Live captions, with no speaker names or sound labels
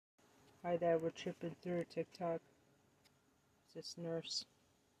Hi there, we're tripping through TikTok. This nurse.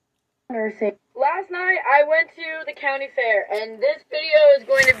 Nursing. Last night I went to the county fair, and this video is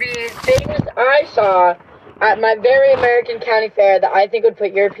going to be things I saw at my very American county fair that I think would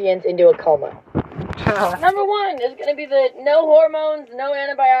put Europeans into a coma. Number one is going to be the no hormones, no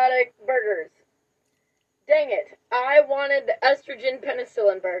antibiotic burgers. Dang it. I wanted the estrogen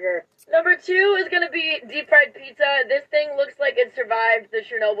penicillin burger. Number two is going to be deep fried pizza. This thing looks like it survived the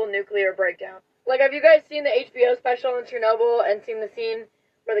Chernobyl nuclear breakdown. Like, have you guys seen the HBO special on Chernobyl and seen the scene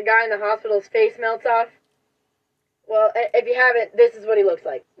where the guy in the hospital's face melts off? Well, if you haven't, this is what he looks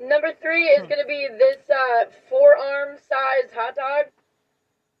like. Number three is going to be this forearm-sized hot dog.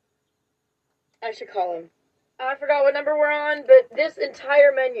 I should call him. I forgot what number we're on, but this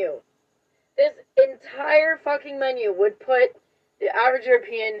entire fucking menu would put the average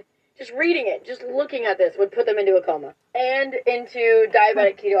European, just reading it, just looking at this, would put them into a coma. And into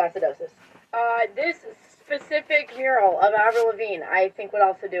diabetic ketoacidosis. This specific mural of Avril Lavigne, I think, would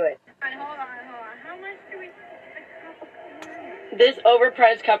also do it. Hold on. How much do we... This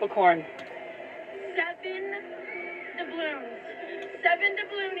overpriced cup of corn. 7 doubloons. 7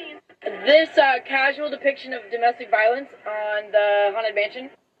 doubloonies. This casual depiction of domestic violence on the Haunted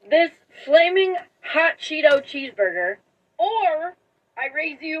Mansion. This flaming hot Cheeto cheeseburger. Or, I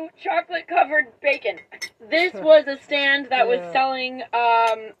raise you, chocolate-covered bacon. This was a stand that was selling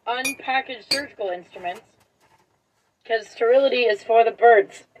unpackaged surgical instruments. Because sterility is for the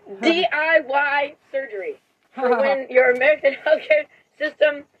birds. DIY surgery. For when your American healthcare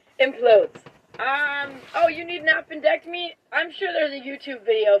system implodes. Oh, you need an appendectomy? I'm sure there's a YouTube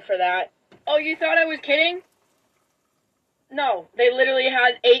video for that. Oh, you thought I was kidding? No, they literally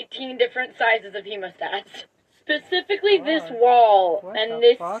had 18 different sizes of hemostats. Specifically this wall and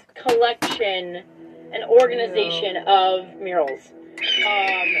this collection and organization of murals.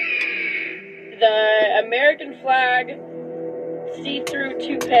 The American flag, see-through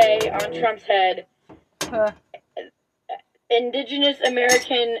toupee on Trump's head, indigenous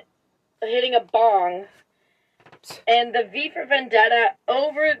American hitting a bong, and the V for Vendetta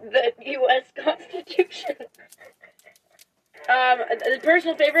over the U.S. Constitution. The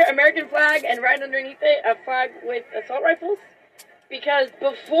personal favorite, American flag, and right underneath it, a flag with assault rifles. Because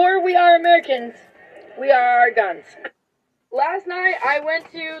before we are Americans, we are guns. Last night, I went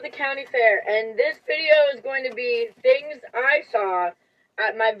to the county fair, and this video is going to be things I saw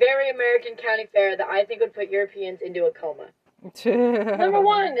at my very American county fair that I think would put Europeans into a coma. Number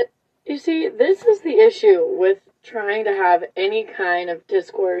one, you see, this is the issue with trying to have any kind of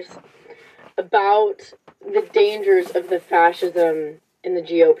discourse about the dangers of the fascism in the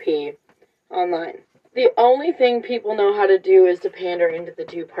GOP online. The only thing people know how to do is to pander into the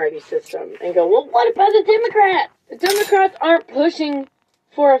two-party system and go, well, what about the Democrats? The Democrats aren't pushing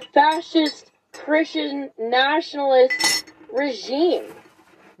for a fascist, Christian, nationalist regime.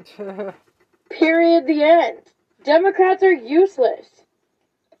 Period, the end. Democrats are useless.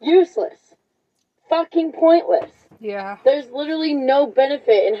 Useless. Fucking pointless. Yeah. There's literally no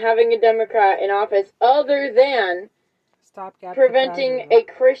benefit in having a Democrat in office other than preventing a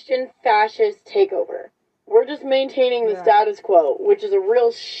Christian fascist takeover. We're just maintaining the status quo, which is a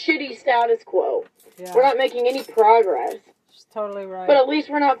real shitty status quo. Yeah. We're not making any progress. She's totally right. But at least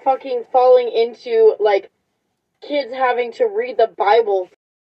we're not fucking falling into, like, kids having to read the Bible.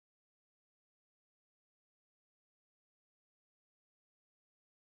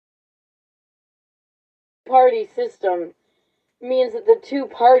 Party system means that the two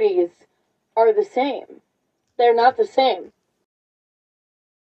parties are the same. They're not the same.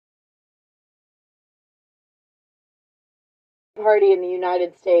 Party in the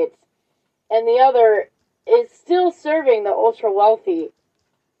United States, and the other is still serving the ultra wealthy,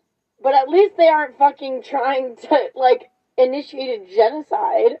 but at least they aren't fucking trying to, like, initiate a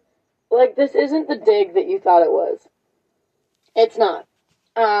genocide. Like, this isn't the dig that you thought it was. It's not.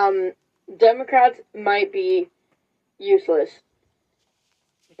 Democrats might be useless,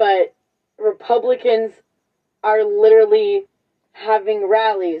 but Republicans are literally having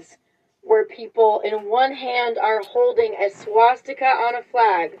rallies where people in one hand are holding a swastika on a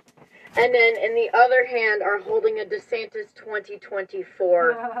flag, and then in the other hand are holding a DeSantis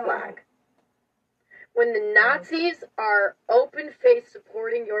 2024 flag. When the Nazis are open-faced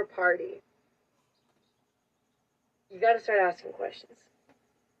supporting your party, you gotta start asking questions.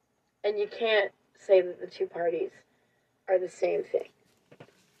 And you can't say that the two parties are the same thing.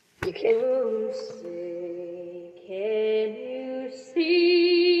 You can't. Can you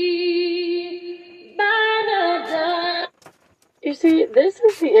see by the dawn? You see, this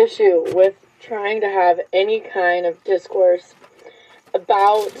is the issue with trying to have any kind of discourse about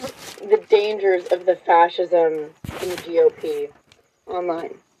about the dangers of the fascism in the GOP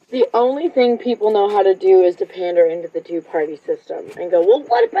online. The only thing people know how to do is to pander into the two-party system and go, well,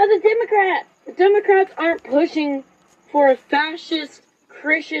 what about the Democrats? The Democrats aren't pushing for a fascist,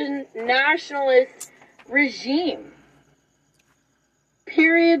 Christian, nationalist regime.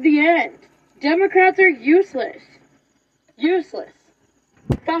 Period, the end. Democrats are useless. Useless.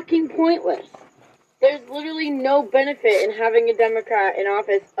 Fucking pointless. There's literally no benefit in having a Democrat in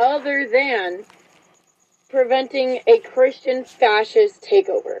office other than preventing a Christian fascist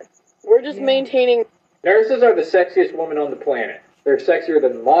takeover. We're just maintaining... Nurses are the sexiest women on the planet. They're sexier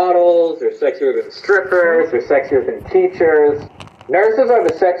than models, they're sexier than strippers, they're sexier than teachers. Nurses are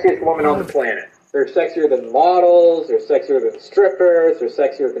the sexiest women on the planet. They're sexier than models, they're sexier than strippers, they're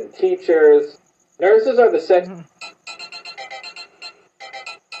sexier than teachers. Nurses are the sexiest...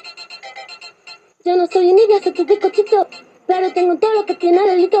 Yo no soy envidia, soy tu bizcochito, pero tengo todo lo que tiene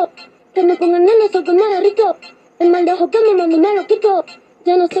delito. Que me pongan nene, soy que me rico. El mal de ojo que me mando me lo quito.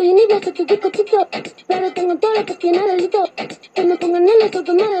 Yo no soy envidia, soy tu bizcochito, pero tengo todo lo que tiene delito. Que me pongan nene, soy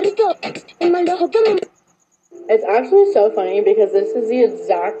que me rico. El mal de ojo que me... It's actually so funny because this is the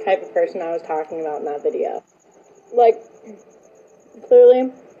exact type of person I was talking about in that video. Like,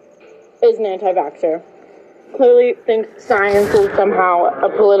 clearly is an anti-vaxxer. Clearly thinks science is somehow a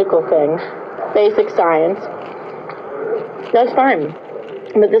political thing. Basic science. That's fine.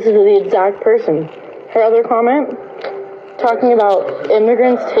 But this is the exact person. Her other comment, talking about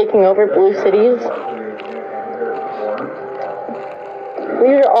immigrants taking over blue cities.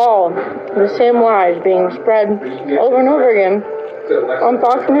 These are all the same lies being spread over and over again on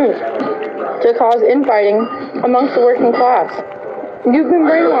Fox News to cause infighting amongst the working class. You've been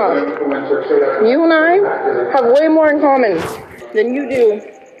brainwashed. You and I have way more in common than you do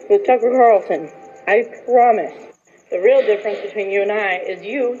with Tucker Carlson. I promise. The real difference between you and I is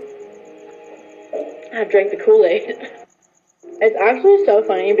you have drank the Kool-Aid. It's actually so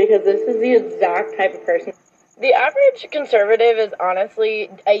funny because this is the exact type of person. The average conservative is honestly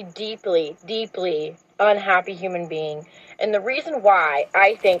a deeply, deeply unhappy human being. And the reason why,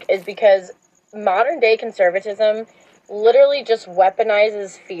 I think, is because modern day conservatism literally just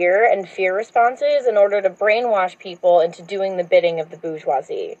weaponizes fear and fear responses in order to brainwash people into doing the bidding of the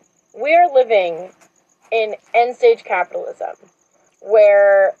bourgeoisie. We are living in end-stage capitalism,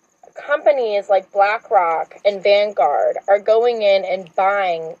 where companies like BlackRock and Vanguard are going in and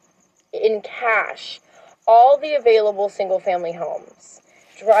buying in cash all the available single-family homes,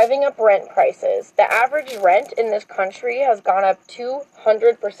 driving up rent prices. The average rent in this country has gone up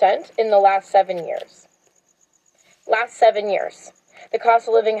 200% in the last 7 years. Last 7 years. The cost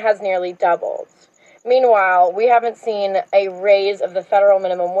of living has nearly doubled. Meanwhile, we haven't seen a raise of the federal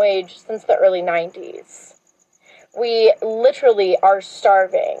minimum wage since the early 90s. We literally are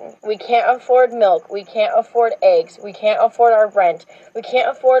starving. We can't afford milk. We can't afford eggs. We can't afford our rent. We can't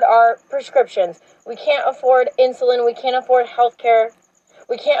afford our prescriptions. We can't afford insulin. We can't afford healthcare.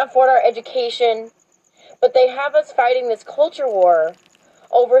 We can't afford our education. But they have us fighting this culture war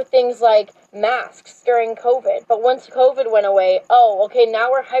over things like masks during COVID. But once COVID went away,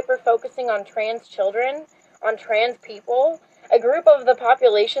 now we're hyper-focusing on trans children, on trans people, a group of the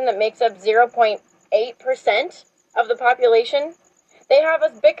population that makes up 0.8% of the population. They have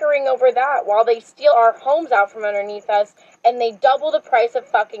us bickering over that while they steal our homes out from underneath us and they double the price of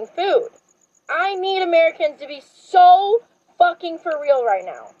fucking food. I need Americans to be so fucking for real right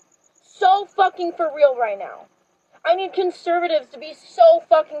now. So fucking for real right now. I need conservatives to be so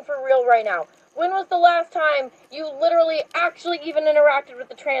fucking for real right now. When was the last time you literally actually even interacted with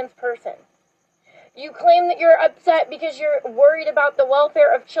a trans person? You claim that you're upset because you're worried about the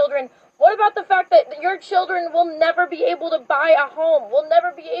welfare of children. What about the fact that your children will never be able to buy a home, will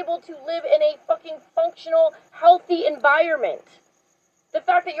never be able to live in a fucking functional, healthy environment? The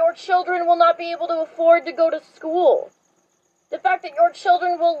fact that your children will not be able to afford to go to school. The fact that your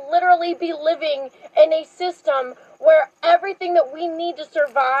children will literally be living in a system where everything that we need to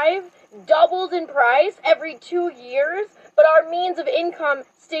survive doubles in price every 2 years, but our means of income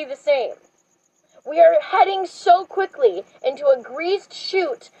stay the same. We are heading so quickly into a greased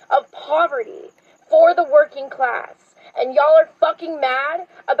chute of poverty for the working class, and y'all are fucking mad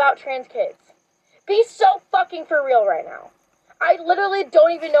about trans kids. Be so fucking for real right now. I literally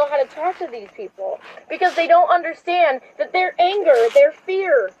don't even know how to talk to these people because they don't understand that their anger, their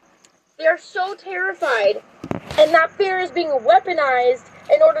fear, they are so terrified, and that fear is being weaponized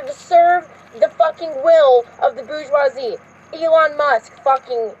in order to serve the fucking will of the bourgeoisie. Elon Musk,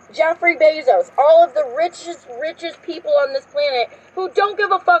 fucking Jeffrey Bezos, all of the richest people on this planet who don't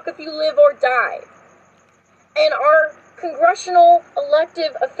give a fuck if you live or die, and are congressional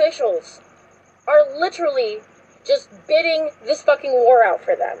elective officials are literally just bidding this fucking war out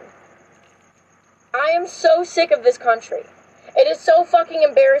for them. I am so sick of this country. It is so fucking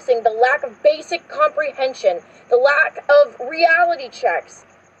embarrassing, the lack of basic comprehension, the lack of reality checks.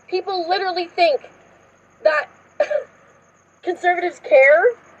 People literally think that conservatives care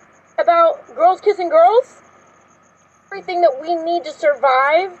about girls kissing girls. Everything that we need to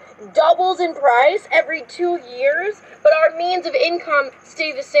survive doubles in price every 2 years, but our means of income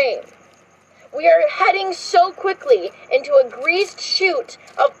stay the same. We are heading so quickly into a greased chute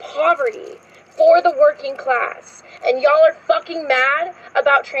of poverty for the working class, and y'all are fucking mad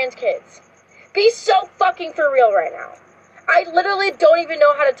about trans kids. Be so fucking for real right now. I literally don't even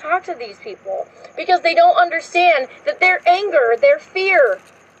know how to talk to these people because they don't understand that their anger, their fear,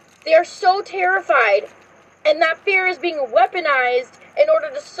 they are so terrified, and that fear is being weaponized in order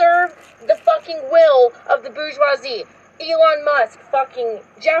to serve the fucking will of the bourgeoisie. Elon Musk, fucking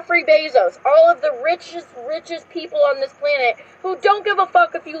Jeffrey Bezos, all of the richest people on this planet who don't give a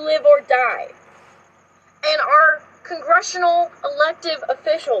fuck if you live or die. And our congressional elective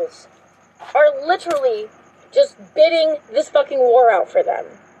officials are literally just bidding this fucking war out for them.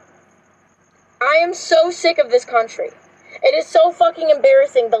 I am so sick of this country. It is so fucking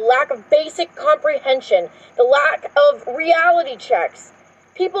embarrassing, the lack of basic comprehension, the lack of reality checks.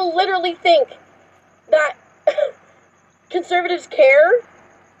 People literally think that conservatives care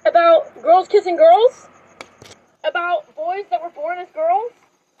about girls kissing girls? About boys that were born as girls?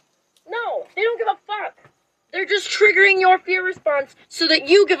 No, they don't give a fuck. They're just triggering your fear response so that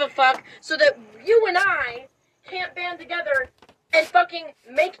you give a fuck, so that you and I can't band together and fucking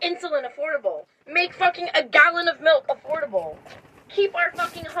make insulin affordable. Make fucking a gallon of milk affordable. Keep our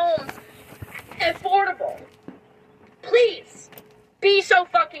fucking homes affordable. Please, be so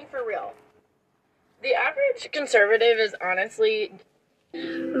fucking for real. The average conservative is honestly... I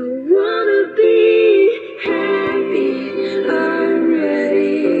wanna be happy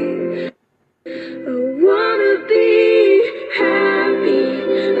already. I wanna be happy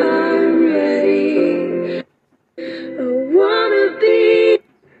already. I wanna be.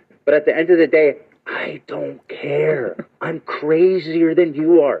 But at the end of the day, I don't care. I'm crazier than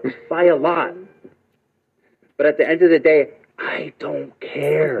you are by a lot. But at the end of the day, I don't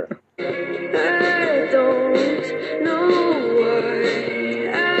care. I don't know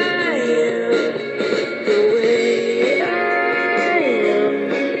why I am the way I am.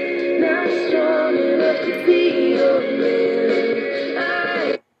 Not strong enough to be your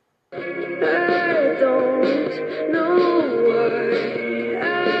man. I don't know why I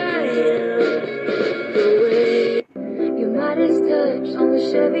am the way. Your Midas touch on the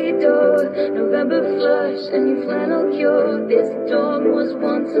Chevy door, November flush and your flannel cure. This dorm was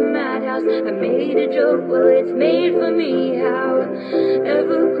once a madhouse. I made a joke, well it's made for me. How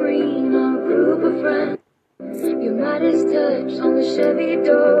evergreen, our group of friends. Your Midas touch on the Chevy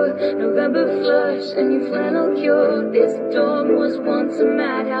door, November flush and your flannel cure. This dorm was once a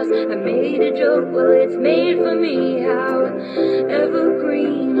madhouse. I made a joke, well it's made for me. How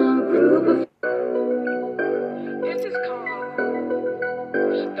evergreen, our group of. This is called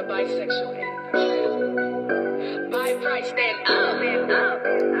the bisexual anniversary. My price stand up and up.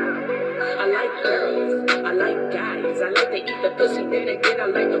 I like girls, I like guys, I like to eat the pussy, then again I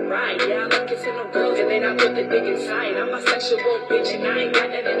like to ride. Yeah, I like kissing on girls, and then I put the dick inside. I'm a sexual bitch, and I ain't got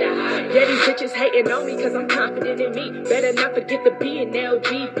nothing to hide. Yeah, these bitches hating on me, cause I'm confident in me. Better not forget the B and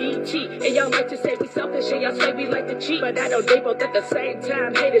LGBT. And y'all like to say we selfish, and y'all say we like to cheat. But I know they both at the same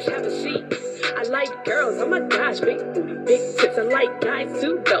time, haters have a seat. I like girls, oh my gosh, big booty, big tits. I like guys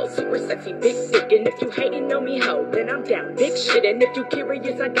too, though, super sexy, big dick. And if you hating on me, ho, then I'm down, big shit. And if you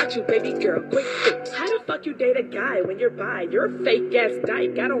curious, I got you, baby girl, quick fix. How the fuck you date a guy when you're bi? You're a fake ass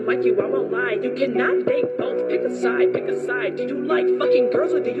dyke, I don't like you, I won't lie. You cannot date both, pick a side, pick a side. Do you like fucking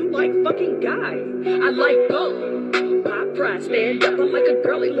girls or do you like fucking guys? I like both. My pride stand up, I'm like a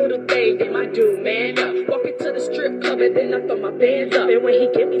girly little thing. And my dude man up, walk into the strip club and then I throw my bands up. And when he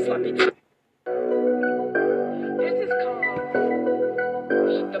give me sloppy. This is called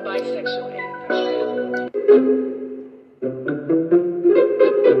the bisexual anniversary.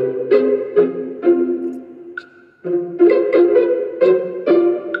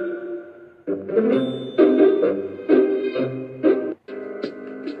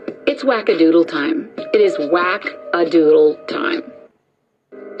 It's whack-a-doodle time. It is whack-a-doodle time.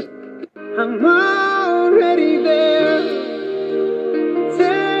 I'm already there.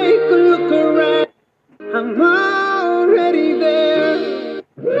 Take a look around. I'm already there.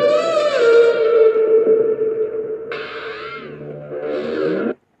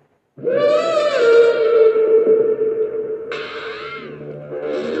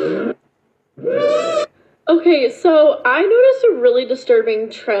 Okay, so I noticed a really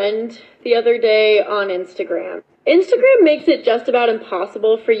disturbing trend the other day on Instagram. Instagram makes it just about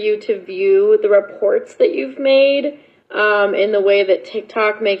impossible for you to view the reports that you've made in the way that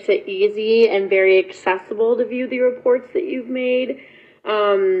TikTok makes it easy and very accessible to view the reports that you've made.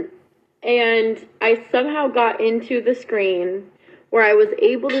 And I somehow got into the screen where I was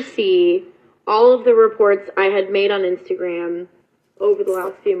able to see all of the reports I had made on Instagram over the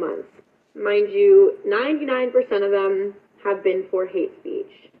last few months. Mind you, 99% of them have been for hate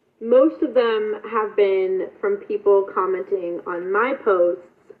speech. Most of them have been from people commenting on my posts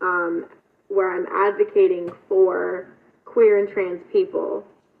where I'm advocating for queer and trans people.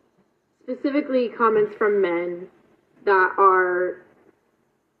 Specifically, comments from men that are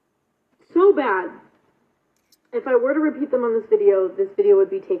so bad. If I were to repeat them on this video would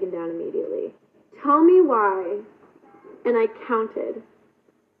be taken down immediately. Tell me why, and I counted,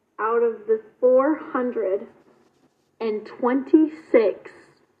 out of the 426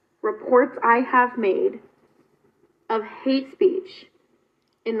 reports I have made of hate speech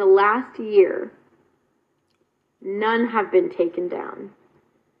in the last year, none have been taken down.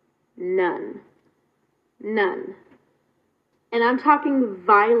 None. None. And I'm talking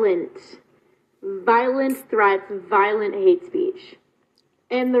violent threats, violent hate speech.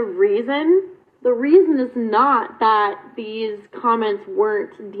 And the reason is not that these comments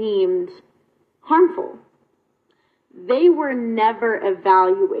weren't deemed harmful. They were never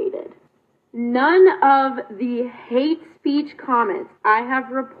evaluated. None of the hate speech comments I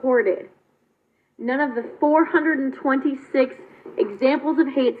have reported, none of the 426 examples of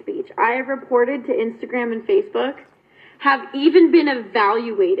hate speech I have reported to Instagram and Facebook have even been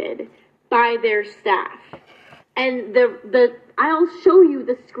evaluated by their staff. And I'll show you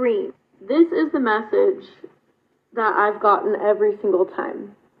the screen. This is the message that I've gotten every single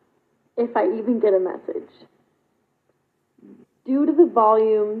time, if I even get a message. Due to the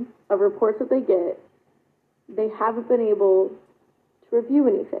volume of reports that they get, they haven't been able to review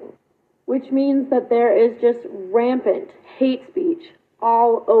anything, which means that there is just rampant hate speech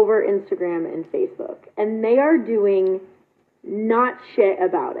all over Instagram and Facebook, and they are doing not shit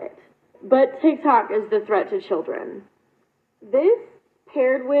about it. But TikTok is the threat to children. This,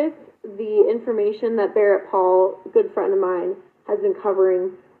 paired with the information that Barrett Paul, a good friend of mine, has been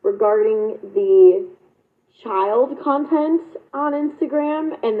covering regarding the child content on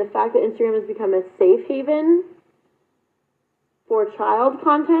Instagram and the fact that Instagram has become a safe haven for child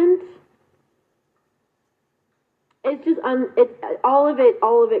content, it's just all of it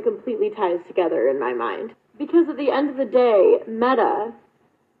completely ties together in my mind. Because at the end of the day, Meta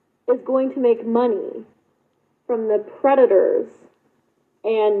is going to make money from the predators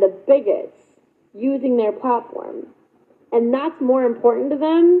and the bigots using their platform. And that's more important to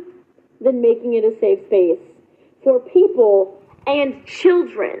them than making it a safe space for people and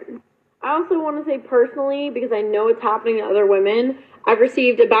children. I also want to say personally, because I know it's happening to other women, I've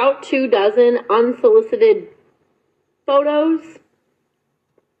received about 24 unsolicited photos,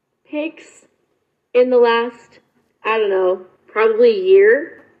 pics, in the last, I don't know, probably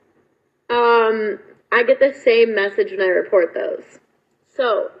year. I get the same message when I report those.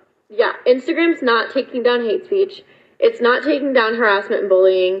 So, yeah, Instagram's not taking down hate speech. It's not taking down harassment and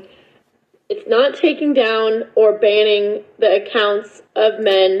bullying. It's not taking down or banning the accounts of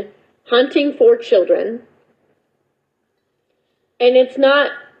men hunting for children. And it's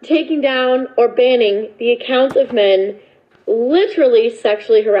not taking down or banning the accounts of men literally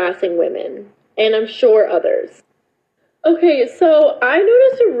sexually harassing women. And I'm sure others. Okay, so I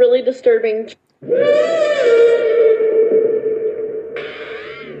noticed a really disturbing...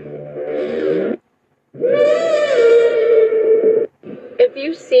 If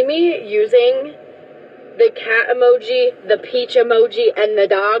you see me using the cat emoji, the peach emoji, and the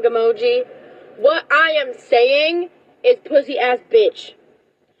dog emoji, what I am saying is pussy ass bitch.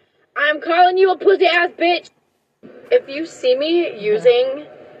 I'm calling you a pussy ass bitch. If you see me using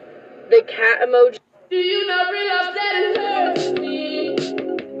the cat emoji, do you not realize that it hurts me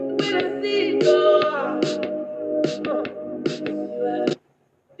when I see it go?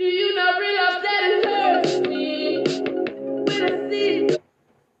 Do you not realize that it hurts me when I see it go?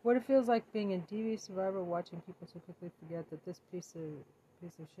 What it feels like being a DV survivor, watching people so quickly forget that this piece of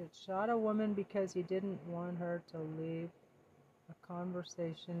shit shot a woman because he didn't want her to leave a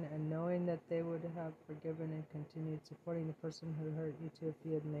conversation, and knowing that they would have forgiven and continued supporting the person who hurt you too if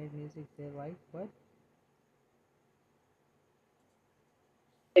you had made music they liked. What?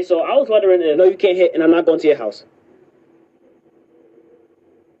 Hey, so I was wondering, no, you can't hit, and I'm not going to your house.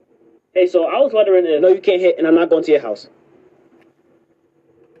 Hey, so I was wondering, no, you can't hit, and I'm not going to your house.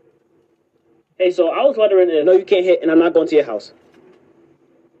 Hey, so I was wondering if no, you can't hit, and I'm not going to your house.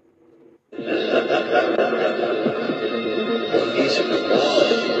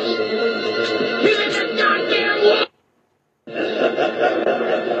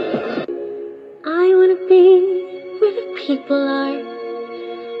 I wanna be where the people are.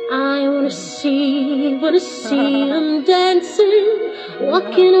 I wanna see them dancing,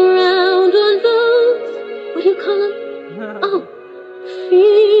 walking around on those, what do you call them? Oh,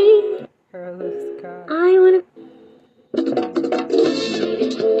 feet. Hairless cat. I wanna.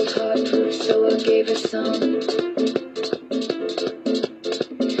 Needed cold hard proof, so I gave her some.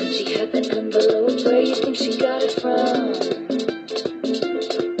 She had the envelope, where you think she got it from?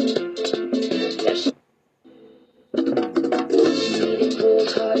 Yeah, she needed cold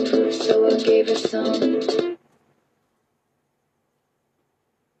hard proof, so I gave her some.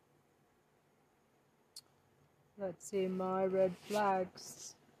 Let's see my red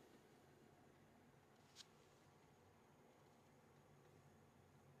flags.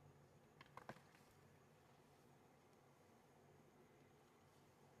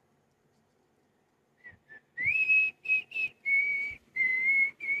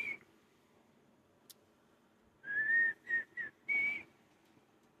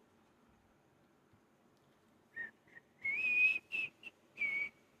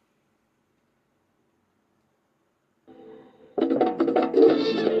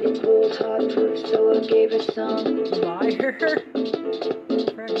 Needed cold hard proof, so I gave her some. Liar.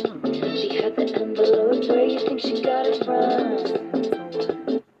 She had the envelope, where you think she got it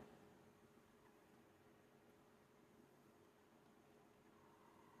from?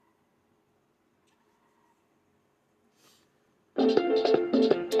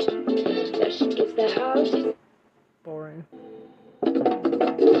 There she is, the house is Boring.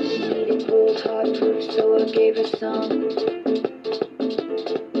 needed cold hard proof, so I gave her some.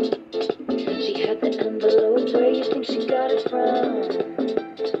 She had the envelope, where you think she got it from?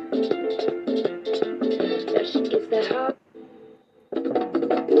 There she is, the house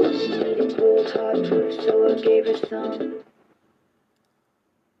needed cold hard proof, so I gave her some.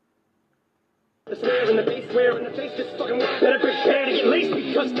 The swear in the face, swear in the face, just fucking better prepare to get laced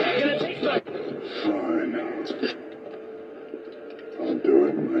because they're gonna taste like. Fine. I'll do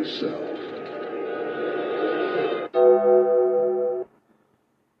it myself.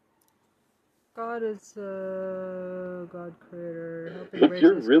 God is God creator. Helping If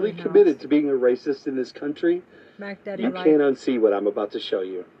you're racists really clean committed house. to being a racist in this country, Mac Daddy you Light. can't unsee what I'm about to show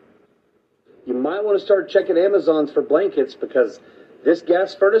you. You might want to start checking Amazons for blankets because this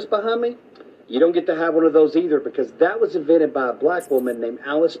gas furnace behind me, you don't get to have one of those either because that was invented by a black woman named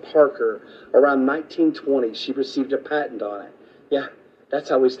Alice Parker around 1920. She received a patent on it. Yeah, that's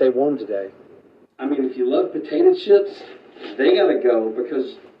how we stay warm today. I mean, if you love potato chips, they gotta go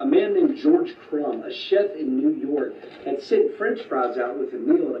because a man named George Crumb, a chef in New York, had sent French fries out with a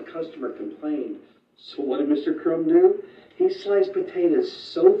meal and a customer complained. So what did Mr. Crumb do? He sliced potatoes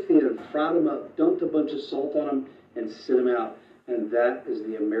so thin, fried them up, dumped a bunch of salt on them, and sent them out. And that is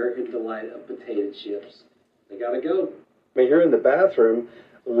the American delight of potato chips. They gotta go. But here in the bathroom,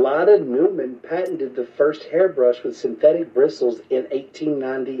 Lotta Newman patented the first hairbrush with synthetic bristles in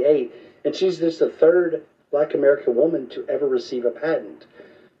 1898. And she's just the third black American woman to ever receive a patent.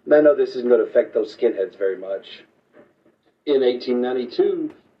 And I know this isn't going to affect those skinheads very much. In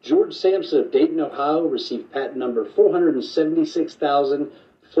 1892, George Sampson of Dayton, Ohio, received patent number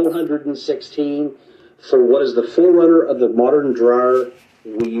 476,416 for what is the forerunner of the modern dryer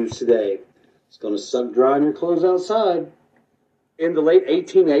we use today. It's going to suck drying your clothes outside. In the late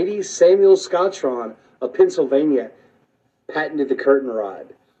 1880s, Samuel Scotron of Pennsylvania patented the curtain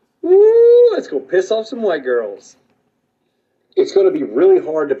rod. Woo! Let's go piss off some white girls. It's going to be really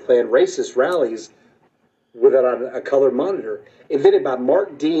hard to plan racist rallies without a color monitor. Invented by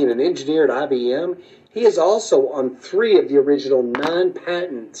Mark Dean, an engineer at IBM, he is also on 3 of the original 9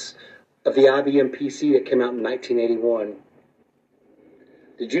 patents of the IBM PC that came out in 1981.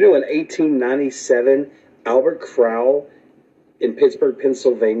 Did you know in 1897, Albert Crowell in Pittsburgh,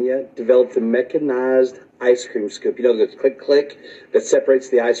 Pennsylvania, developed the mechanized ice cream scoop. You know, the click-click that separates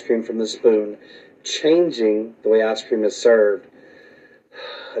the ice cream from the spoon, changing the way ice cream is served.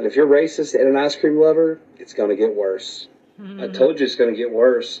 And if you're racist and an ice cream lover, it's going to get worse. I told you it's going to get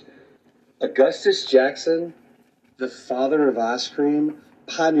worse. Augustus Jackson, the father of ice cream,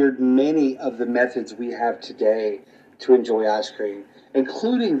 pioneered many of the methods we have today to enjoy ice cream,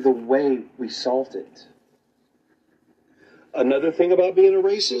 including the way we salt it. Another thing about being a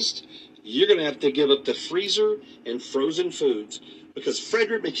racist, you're going to have to give up the freezer and frozen foods. Because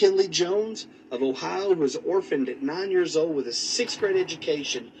Frederick McKinley Jones of Ohio, who was orphaned at 9 years old with a 6th grade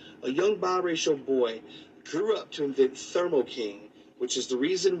education, a young biracial boy, grew up to invent Thermo King, which is the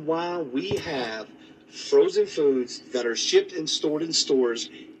reason why we have frozen foods that are shipped and stored in stores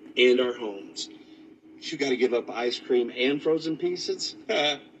and our homes. You got to give up ice cream and frozen pieces?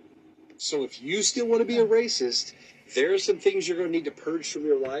 So if you still want to be a racist, there are some things you're going to need to purge from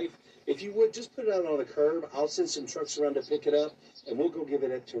your life. If you would, just put it out on the curb. I'll send some trucks around to pick it up, and we'll go give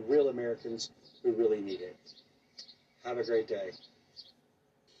it to real Americans who really need it. Have a great day.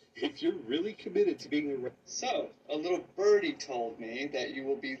 If you're really committed to being a racist. So, a little birdie told me that you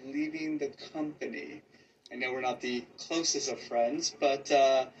will be leaving the company. I know we're not the closest of friends, but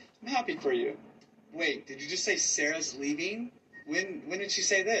I'm happy for you. Wait, did you just say Sarah's leaving? When did she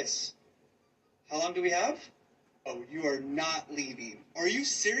say this? How long do we have? Oh, you are not leaving. Are you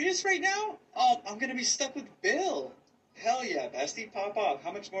serious right now? Oh, I'm gonna be stuck with Bill. Hell yeah, bestie, pop off.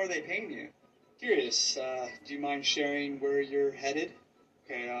 How much more are they paying you? Curious, do you mind sharing where you're headed?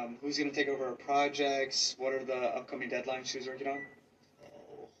 Okay, who's gonna take over our projects? What are the upcoming deadlines she was working on?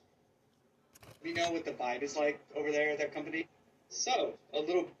 Oh. We know what the vibe is like over there at that company. So, a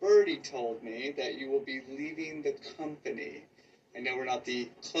little birdie told me that you will be leaving the company. I know we're not the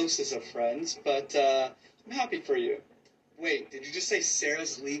closest of friends, but I'm happy for you. Wait, did you just say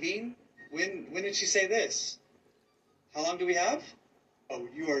Sarah's leaving? When did she say this? How long do we have? Oh,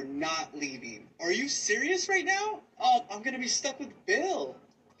 you are not leaving. Are you serious right now? Oh, I'm gonna be stuck with Bill.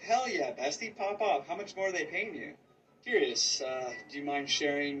 Hell yeah, bestie, pop off. How much more are they paying you? Curious, do you mind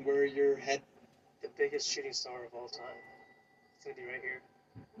sharing where you're headed? The biggest shooting star of all time. It's gonna be right here.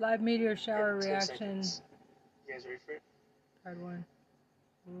 Live meteor shower In 10 reaction. seconds. You guys ready for it? Part 1.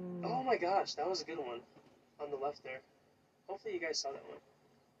 Ooh. Oh my gosh, that was a good one. On the left there. Hopefully you guys saw that one.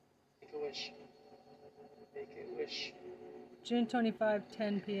 Make a wish. Make a wish. June 25,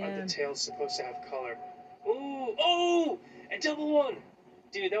 10 Are p.m. the tails supposed to have color? Ooh! Oh! A double one!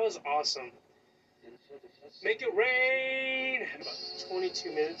 Dude, that was awesome. Make it rain! In about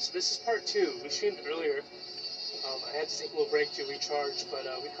 22 minutes. This is part 2. We streamed earlier. I had to take a little break to recharge, but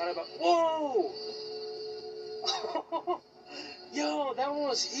we caught about... Whoa! Yo, that one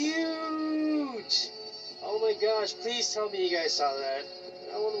was huge! Oh my gosh, please tell me you guys saw that.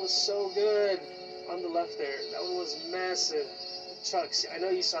 That one was so good. On the left there. That one was massive. Chucks, I know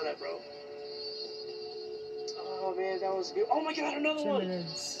you saw that, bro. Oh man, that was good. Oh my god, another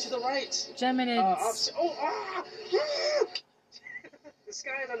Geminids. one! To the right. Geminids. Opposite. Oh, ah! The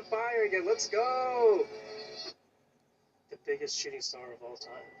sky is on fire again. Let's go! The biggest shooting star of all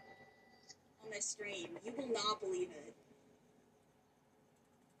time. On this stream, you will not believe it.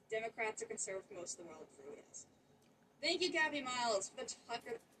 Democrats are conserved for most of the world, Thru is. Thank you, Gabby Miles, for the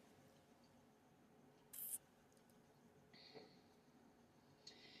Tucker.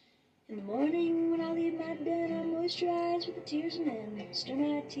 In the morning when I leave my den, I moisturize with the tears of men. Stir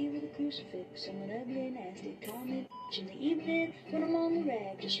my tea with a crucifix. I'm an ugly, nasty commie bitch. In the evening when I'm on the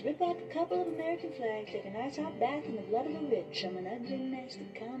rag, just rip out a couple of American flags. Take a nice hot bath in the blood of a rich. I'm an ugly, nasty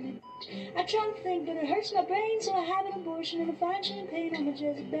commie bitch. I try to think, but it hurts my brain, so I have an abortion and a fine champagne. I'm a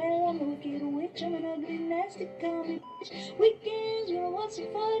Jezebel, I'm a wicked witch. I'm an ugly, nasty commie bitch. Weekends when I want some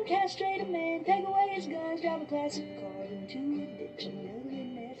fun, castrate a man, take away his guns, drive a classic car into a ditch. I'm an ugly,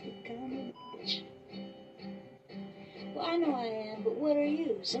 nasty commie bitch. Well, I know I am, but what are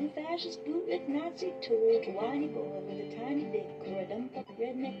you? Some fascist bootleg Nazi tool, a whiny boy with a tiny dick, or a dumb fuck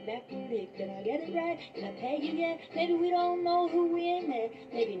redneck backward hick. Did I get it right? Did I pay you yet? Maybe we don't know who we ain't met.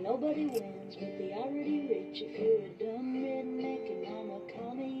 Maybe nobody wins, but they already rich. If you're a dumb redneck and I'm a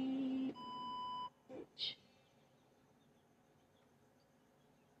commie bitch.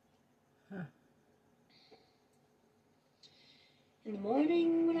 In the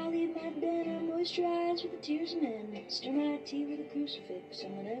morning when I leave my den, I moisturize with the tears of men. Stir my tea with a crucifix.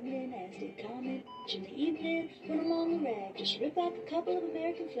 I'm an ugly, nasty commie bitch. In the evening when I'm on the rag, just rip out a couple of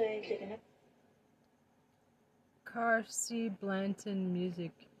American flags. Take a Carson Blanton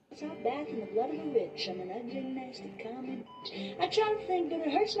music. hot bath in the blood of a rich. I'm an ugly, nasty commie bitch. I try to think, but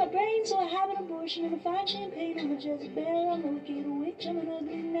it hurts my brain, so I have an abortion and a fine champagne. I'm a Jezebel, I'm a wicked witch. I'm an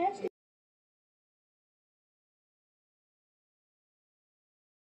ugly, nasty.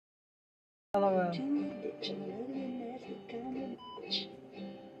 LOL.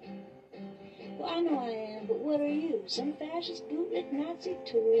 Well, I know I am, but what are you? Some fascist bootleg Nazi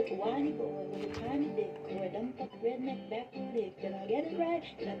tool, a whiny boy with a tiny dick, or a dumb fuck redneck backward hick. Did I get it right?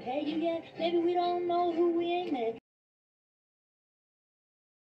 Did I pay you yet? Maybe we don't know who we ain't met.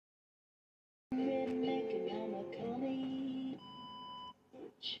 Redneck and I'm a commie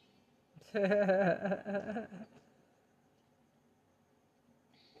bitch.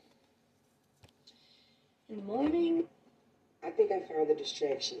 Good morning. I think I found the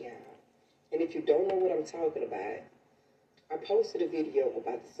distraction, y'all. And if you don't know what I'm talking about, I posted a video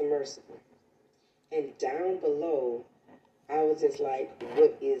about the submersible. And down below, I was just like,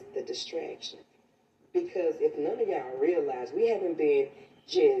 what is the distraction? Because if none of y'all realize, we haven't been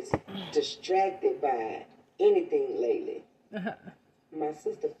just distracted by anything lately. My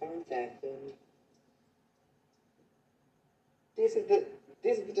sister found that for me. This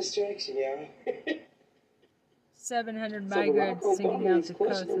is the distraction, y'all. 700 So migrants Barack singing Obama out is the coast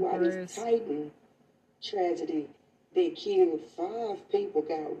questioning of why Peru. this Titan tragedy, they killed 5 people,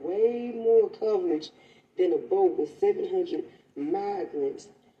 got way more coverage than a boat with 700 migrants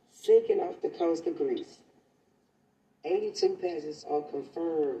sinking off the coast of Greece. 82 passengers are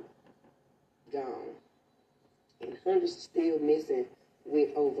confirmed gone, and hundreds still missing, with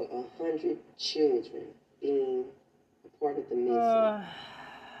over 100 children being a part of the missing.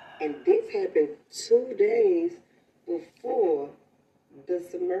 And this happened 2 days before the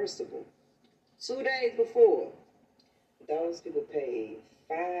submersible. 2 days before, those people paid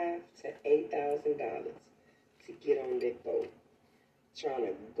 $5,000 to $8,000 to get on that boat, trying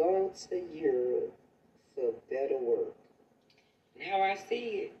to go to Europe for better work. And how I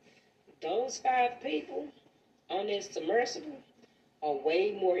see it, those 5 people on that submersible are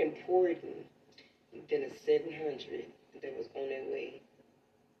way more important than the 700 that was on their way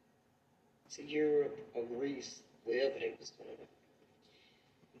to Europe or Greece, wherever they was going.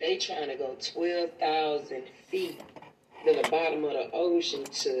 They trying to go 12,000 feet to the bottom of the ocean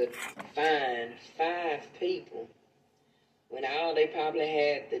to find 5 people, when all they probably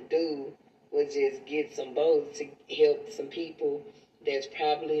had to do was just get some boats to help some people that's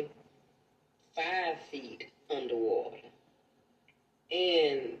probably 5 feet underwater.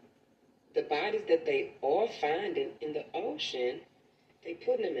 And the bodies that they are finding in the ocean, they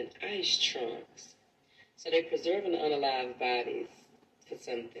putting them in ice trunks. So they preserving the unalive bodies for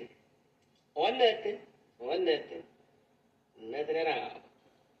something. Or nothing. Or nothing. Nothing at all.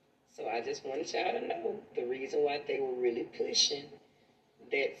 So I just wanted y'all to know the reason why they were really pushing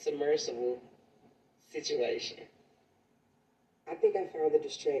that submersible situation. I think I found the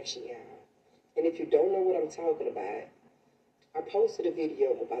distraction, y'all. And if you don't know what I'm talking about, I posted a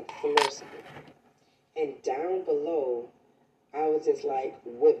video about the submersible. And down below, I was just like,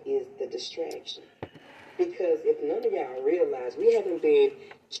 what is the distraction? Because if none of y'all realize, we haven't been...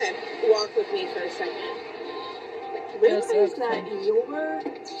 Walk with me for a second. Realize that your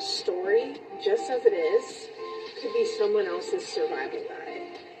story, just as it is, could be someone else's survival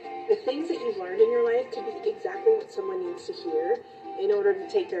guide. The things that you've learned in your life could be exactly what someone needs to hear in order to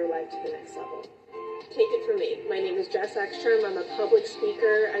take their life to the next level. Take it from me. My name is Jess Ekstrom. I'm a public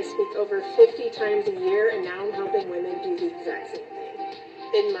speaker. I speak over 50 times a year, and now I'm helping women do the exact same thing.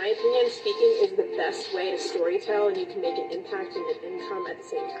 In my opinion, speaking is the best way to storytell, and you can make an impact and an income at the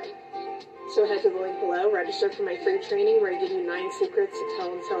same time. So head to the link below, register for my free training where I give you 9 secrets to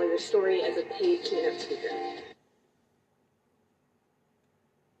tell and sell your story as a paid keynote speaker.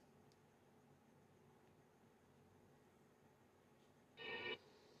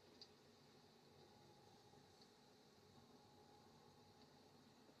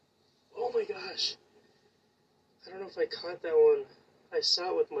 Oh my gosh. I don't know if I caught that one. I saw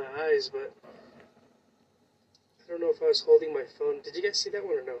it with my eyes, but I don't know if I was holding my phone. Did you guys see that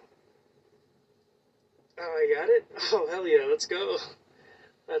one or no? Oh, I got it? Oh, hell yeah, let's go.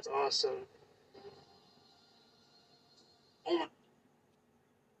 That's awesome.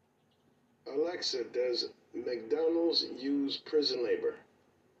 Alexa, does McDonald's use prison labor?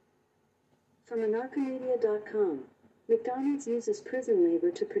 From anarchomedia.com, McDonald's uses prison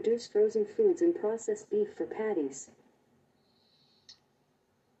labor to produce frozen foods and processed beef for patties.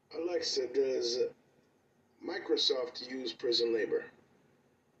 Alexa, does Microsoft use prison labor?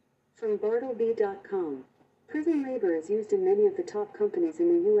 From bartleby.com, prison labor is used in many of the top companies in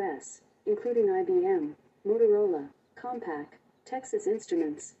the U.S., including IBM, Motorola, Compaq, Texas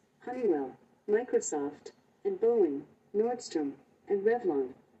Instruments, Honeywell, Microsoft, and Boeing, Nordstrom, and Revlon.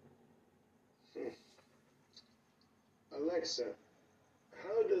 Alexa,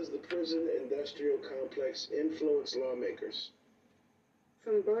 how does the prison industrial complex influence lawmakers?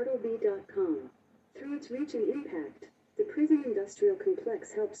 From bartleby.com, through its reach and impact, the prison industrial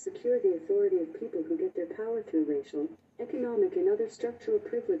complex helps secure the authority of people who get their power through racial, economic, and other structural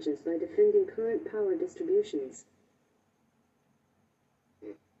privileges by defending current power distributions.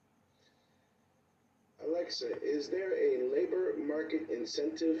 Alexa, is there a labor market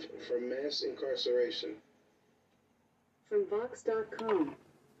incentive for mass incarceration? From Vox.com,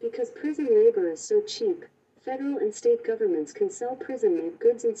 because prison labor is so cheap, Federal and state governments can sell prison-made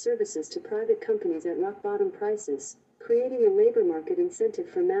goods and services to private companies at rock-bottom prices, creating a labor market incentive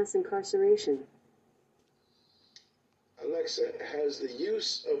for mass incarceration. Alexa, has the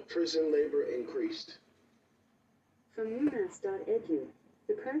use of prison labor increased? From UMass.edu,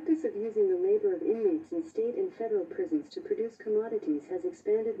 the practice of using the labor of inmates in state and federal prisons to produce commodities has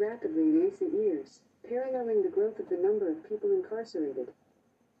expanded rapidly in recent years, paralleling the growth of the number of people incarcerated.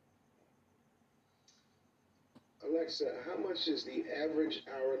 Alexa, how much is the average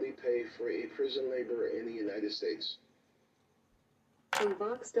hourly pay for a prison laborer in the United States? From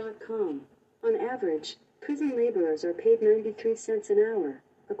Vox.com, on average, prison laborers are paid 93 cents an hour,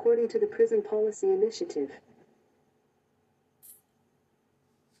 according to the Prison Policy Initiative.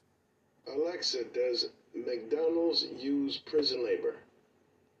 Alexa, does McDonald's use prison labor?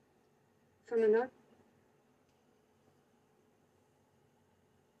 From an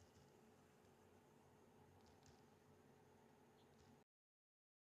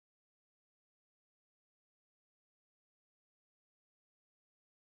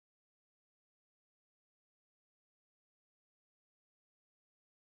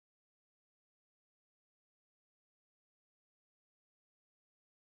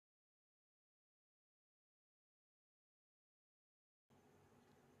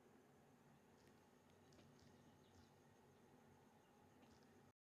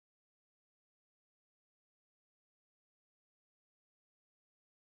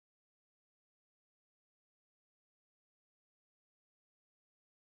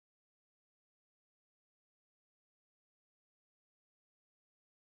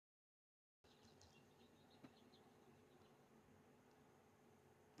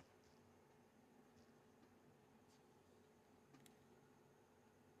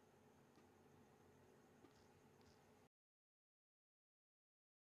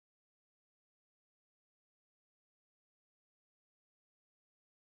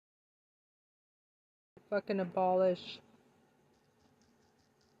Fucking abolish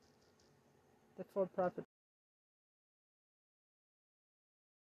the for-profit.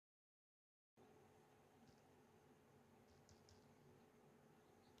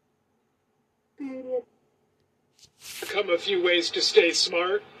 Come a few ways to stay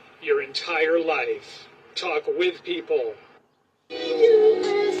smart your entire life. Talk with people.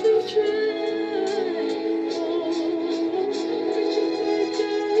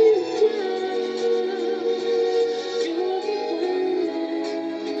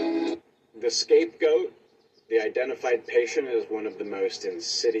 The scapegoat, the identified patient, is one of the most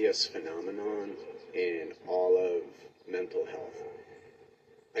insidious phenomenon in all of mental health.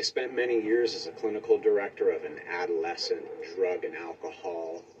 I spent many years as a clinical director of an adolescent drug and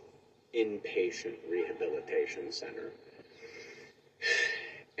alcohol inpatient rehabilitation center.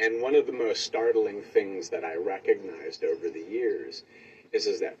 And one of the most startling things that I recognized over the years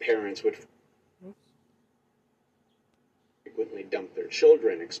is that parents would frequently dump their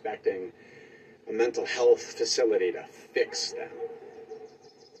children expecting a mental health facility to fix them.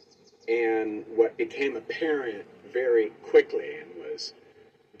 And what became apparent very quickly and was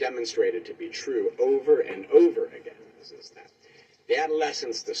demonstrated to be true over and over again is that the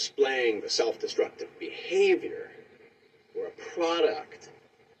adolescents displaying the self-destructive behavior were a product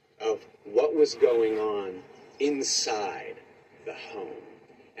of what was going on inside the home.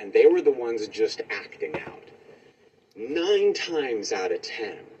 And they were the ones just acting out. 9 times out of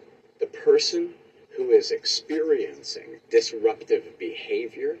 10, the person who is experiencing disruptive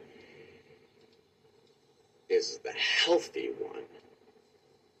behavior is the healthy one.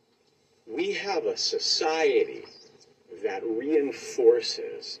 We have a society that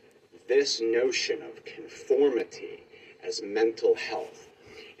reinforces this notion of conformity as mental health.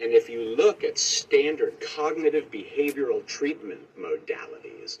 And if you look at standard cognitive behavioral treatment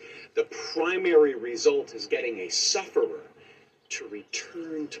modalities, the primary result is getting a sufferer to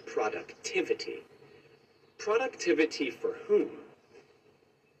return to productivity. Productivity for whom?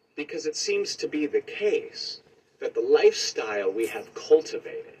 Because it seems to be the case that the lifestyle we have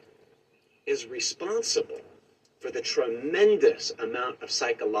cultivated is responsible for the tremendous amount of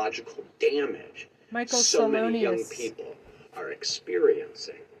psychological damage so many young people are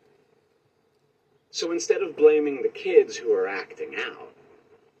experiencing. So instead of blaming the kids who are acting out,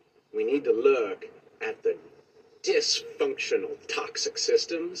 we need to look at the dysfunctional, toxic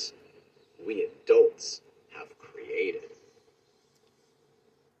systems we adults have created.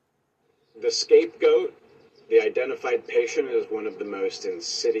 The scapegoat, the identified patient, is one of the most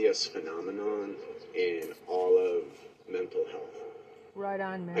insidious phenomenon in all of mental health. Right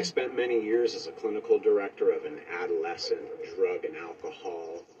on, man. I spent many years as a clinical director of an adolescent drug and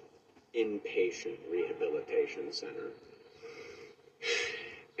alcohol inpatient rehabilitation center.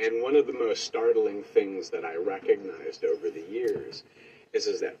 And one of the most startling things that I recognized over the years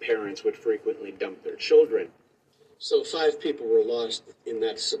is that parents would frequently dump their children. So 5 people were lost in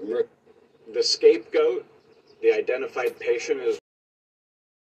that submersible. The scapegoat, the identified patient, is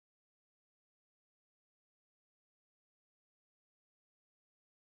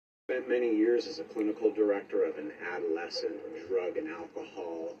spent many years as a clinical director of an adolescent drug and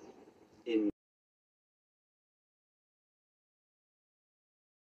alcohol in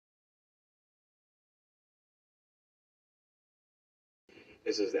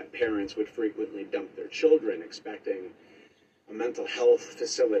is that parents would frequently dump their children expecting a mental health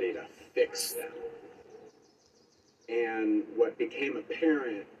facility to fix them. And what became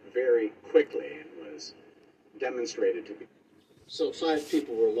apparent very quickly and was demonstrated to be. So 5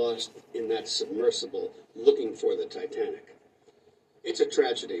 people were lost in that submersible looking for the Titanic. It's a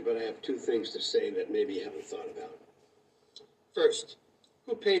tragedy, but I have 2 things to say that maybe you haven't thought about. First,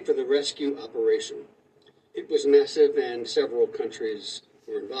 who paid for the rescue operation? It was massive and several countries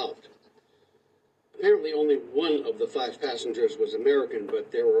were involved. Apparently only one of the 5 passengers was American,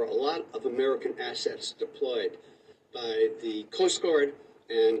 but there were a lot of American assets deployed by the Coast Guard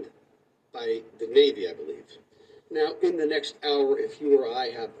and by the Navy, I believe. Now, in the next hour, if you or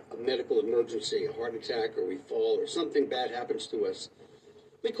I have a medical emergency, a heart attack, or we fall, or something bad happens to us,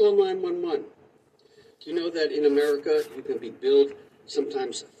 we call 911. Do you know that in America you can be billed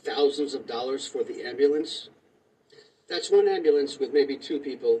sometimes thousands of dollars for the ambulance? That's one ambulance with maybe 2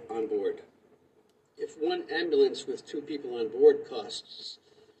 people on board. If one ambulance with 2 people on board costs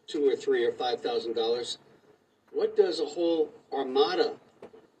 $2,000 or $3,000 or $5,000, what does a whole armada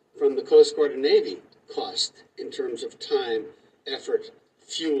from the Coast Guard and Navy cost in terms of time, effort,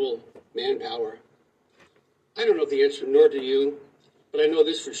 fuel, manpower? I don't know the answer, nor do you, but I know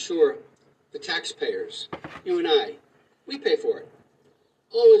this for sure. The taxpayers, you and I, we pay for it.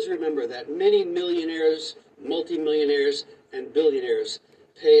 Always remember that many millionaires, multimillionaires, and billionaires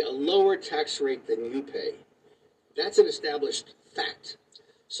pay a lower tax rate than you pay. That's an established fact.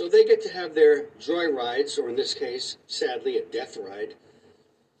 So they get to have their joy rides, or in this case, sadly, a death ride,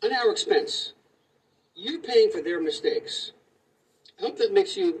 on our expense. You're paying for their mistakes. I hope that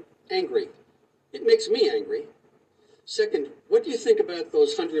makes you angry. It makes me angry. Second, what do you think about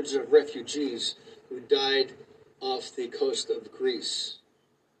those hundreds of refugees who died off the coast of Greece?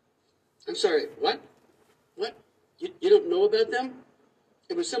 I'm sorry, what? What? You don't know about them?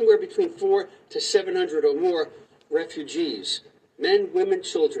 It was somewhere between 400 to 700 or more refugees, men, women,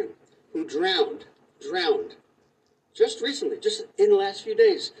 children, who drowned, just recently, just in the last few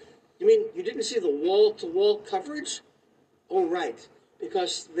days. You mean you didn't see the wall-to-wall coverage? Oh, right,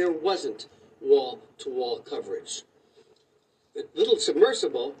 because there wasn't wall-to-wall coverage. The little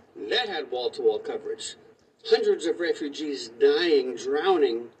submersible, that had wall-to-wall coverage. Hundreds of refugees dying,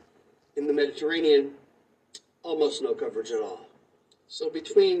 drowning in the Mediterranean, almost no coverage at all. So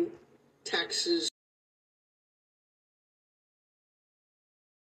between taxes,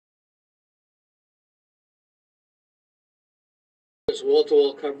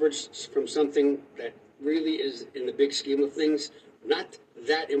 wall-to-wall coverage from something that really is, in the big scheme of things, not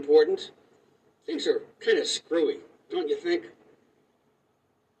that important, things are kind of screwy, don't you think?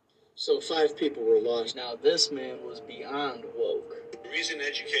 So 5 people were lost. Now this man was beyond woke. The reason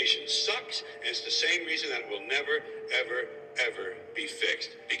education sucks, and it's the same reason that will never, ever, ever be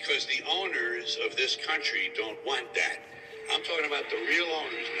fixed. Because the owners of this country don't want that. I'm talking about the real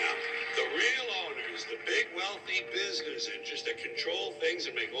owners now. The real owners, the big wealthy business interests that control things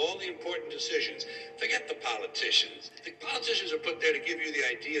and make all the important decisions. Forget the politicians. The politicians are put there to give you the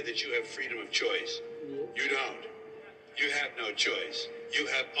idea that you have freedom of choice. You don't. You have no choice. You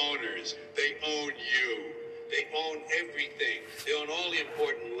have owners. They own you. They own everything. They own all the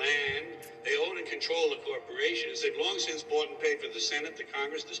important land. They own and control the corporations. They've long since bought and paid for the Senate, the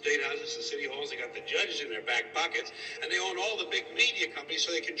Congress, the state houses, the city halls. They got the judges in their back pockets. And they own all the big media companies,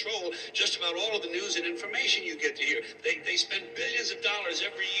 so they control just about all of the news and information you get to hear. They spend billions of dollars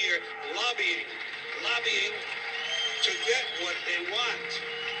every year lobbying to get what they want.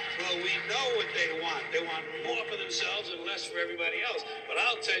 Well, we know what they want. They want more for themselves and less for everybody else. But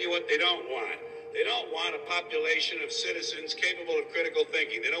I'll tell you what they don't want. They don't want a population of citizens capable of critical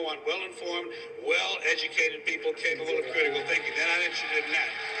thinking. They don't want well-informed, well-educated people capable of critical thinking. They're not interested in that.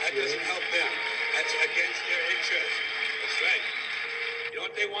 That doesn't help them. That's against their interests. That's right. You know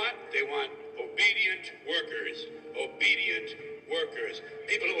what they want? They want obedient workers. Obedient workers,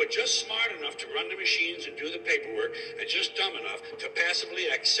 people who are just smart enough to run the machines and do the paperwork, and just dumb enough to passively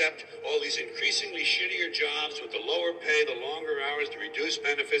accept all these increasingly shittier jobs with the lower pay, the longer hours, the reduced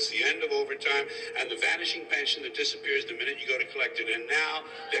benefits, the end of overtime, and the vanishing pension that disappears the minute you go to collect it. And now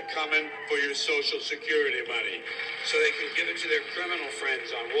they're coming for your Social Security money so they can give it to their criminal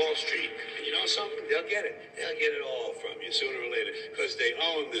friends on Wall Street. And you know something? They'll get it. They'll get it all from you sooner or later because they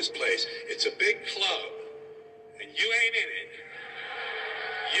own this place. It's a big club, and you ain't in it.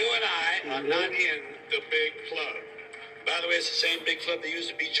 You and I are not in the big club. By the way, it's the same big club they used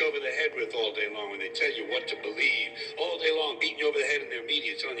to beat you over the head with all day long when they tell you what to believe. All day long, beating you over the head in their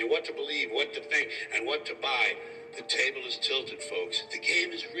media, telling you what to believe, what to think, and what to buy. The table is tilted, folks. The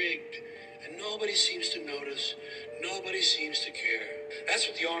game is rigged. And nobody seems to notice. Nobody seems to care. That's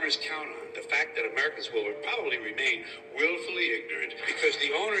what the owners count on. The fact that Americans will probably remain willfully ignorant because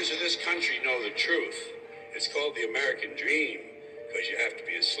the owners of this country know the truth. It's called the American dream. Because you have to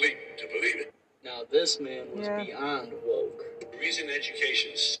be asleep to believe it. Now this man was beyond woke. The reason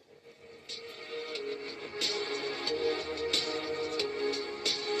education's...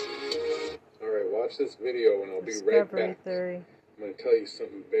 Alright, watch this video and I'll be right back. Theory. I'm going to tell you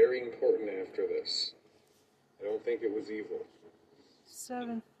something very important after this. I don't think it was evil.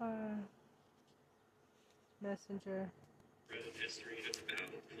 7-5. Messenger. History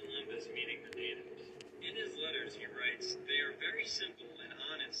about Columbus meeting the natives. In his letters, he writes, "They are very simple and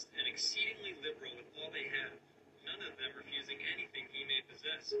honest and exceedingly liberal with all they have, none of them refusing anything he may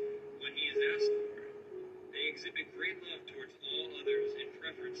possess when he is asked for it. They exhibit great love towards all others in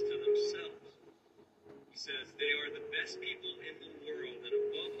preference to themselves." He says, "They are the best people in the world and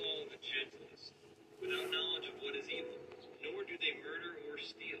above all the gentlest, without knowledge of what is evil, nor do they murder or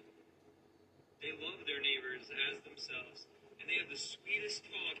steal. They love their neighbors as themselves, and they have the sweetest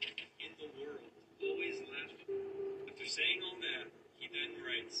talk in the world, always laughing." After saying all that, he then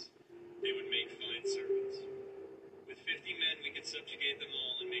writes, "They would make fine servants. With 50 men, we could subjugate them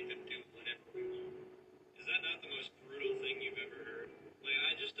all and make them do whatever we want." Is that not the most brutal thing you've ever heard? Like,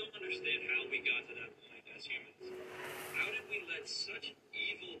 I just don't understand how we got to that point as humans. How did we let such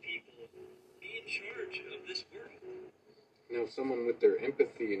evil people be in charge of this world? Now, someone with their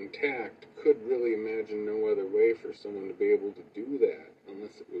empathy intact could really imagine no other way for someone to be able to do that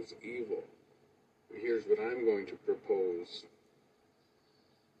unless it was evil. But here's what I'm going to propose.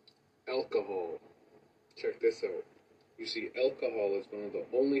 Alcohol. Check this out. You see, alcohol is one of the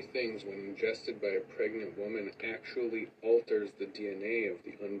only things when ingested by a pregnant woman actually alters the DNA of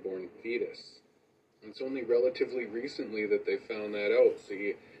the unborn fetus. It's only relatively recently that they found that out.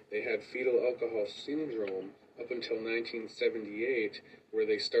 See, they had fetal alcohol syndrome up until 1978, where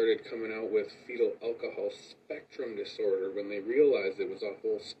they started coming out with fetal alcohol spectrum disorder when they realized it was a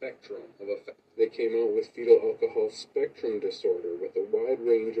whole spectrum of effects. They came out with fetal alcohol spectrum disorder with a wide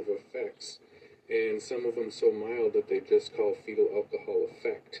range of effects, and some of them so mild that they just call fetal alcohol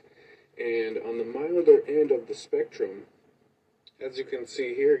effect. And on the milder end of the spectrum, as you can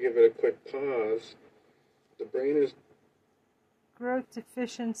see here, give it a quick pause, the brain is Growth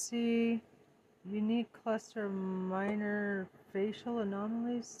deficiency, unique cluster of minor facial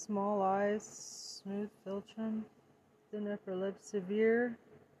anomalies, small eyes, smooth philtrum, thin upper lip, severe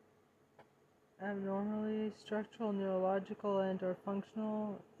abnormally, structural, neurological, and or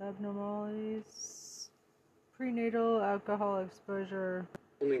functional abnormalities, prenatal alcohol exposure.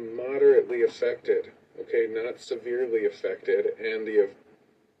 only moderately affected, okay, not severely affected, and the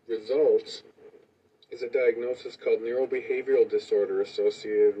result is a diagnosis called neurobehavioral disorder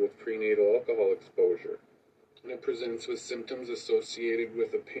associated with prenatal alcohol exposure. And it presents with symptoms associated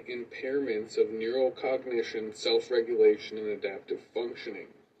with impairments of neurocognition, self-regulation, and adaptive functioning.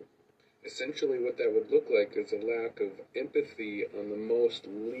 Essentially what that would look like is a lack of empathy on the most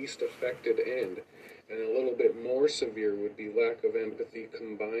least affected end, and a little bit more severe would be lack of empathy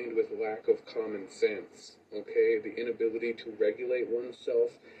combined with lack of common sense, okay? The inability to regulate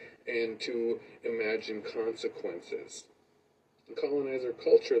oneself and to imagine consequences. In colonizer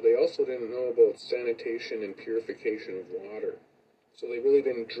culture, they also didn't know about sanitation and purification of water. So they really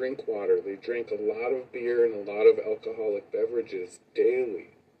didn't drink water. They drank a lot of beer and a lot of alcoholic beverages daily.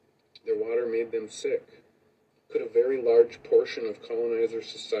 Their water made them sick. Could a very large portion of colonizer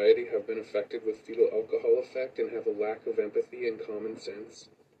society have been affected with fetal alcohol effect and have a lack of empathy and common sense?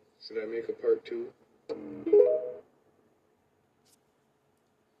 Should I make a part 2?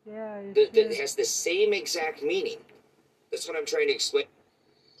 Yeah, that has the same exact meaning. That's what I'm trying to explain.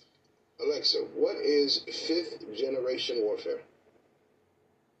 Alexa, what is 5th generation warfare?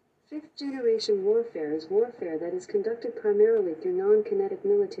 Fifth-generation warfare is warfare that is conducted primarily through non-kinetic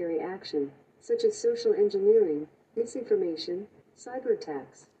military action, such as social engineering, misinformation, cyber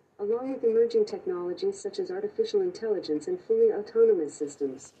attacks, along with emerging technologies such as artificial intelligence and fully autonomous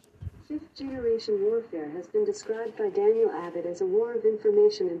systems. Fifth-generation warfare has been described by Daniel Abbott as a war of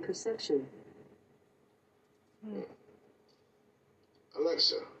information and perception.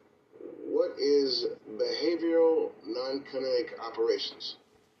 Alexa, what is behavioral non-kinetic operations?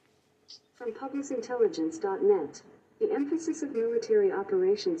 From publicintelligence.net, the emphasis of military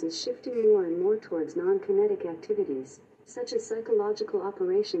operations is shifting more and more towards non-kinetic activities, such as psychological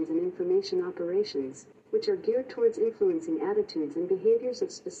operations and information operations, which are geared towards influencing attitudes and behaviors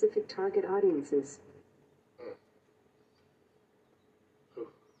of specific target audiences.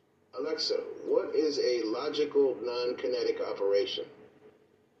 Alexa, what is a logical non-kinetic operation?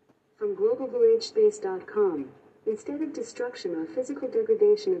 From globalvillagespace.com, instead of destruction or physical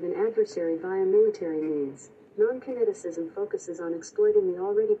degradation of an adversary via military means, non-kineticism focuses on exploiting the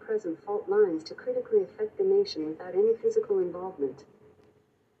already present fault lines to critically affect the nation without any physical involvement.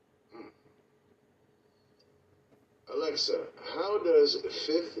 Alexa, how does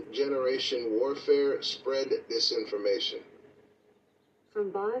fifth-generation warfare spread disinformation?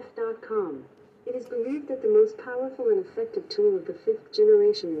 From Biaf.com, it is believed that the most powerful and effective tool of the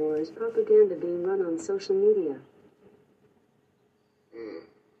fifth-generation war is propaganda being run on social media.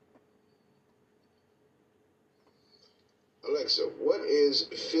 Alexa, what is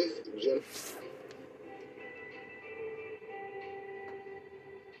fifth-gen...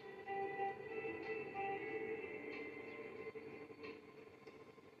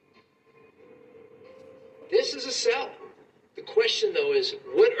 This is a cell. The question, though, is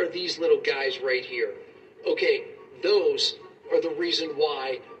what are these little guys right here? Okay, those are the reason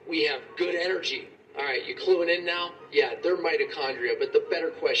why we have good energy. All right, you cluing in now? Yeah, they're mitochondria, but the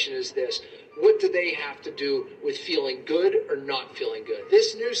better question is this. What do they have to do with feeling good or not feeling good?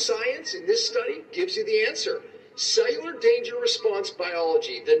 This new science in this study gives you the answer. Cellular danger response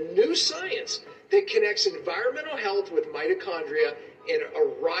biology, the new science that connects environmental health with mitochondria and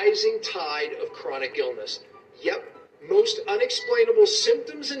a rising tide of chronic illness. Yep, most unexplainable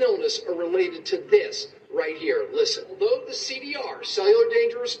symptoms and illness are related to this right here. Listen, although the CDR, cellular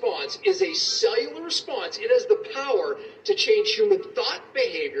danger response, is a cellular response, it has the power to change human thought,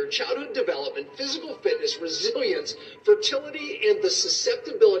 behavior, childhood development, physical fitness, resilience, fertility, and the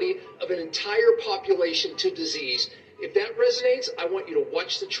susceptibility of an entire population to disease. If that resonates, I want you to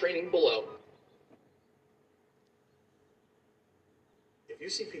watch the training below. If you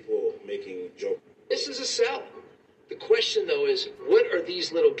see people making jokes... This is a cell. The question, though, is what are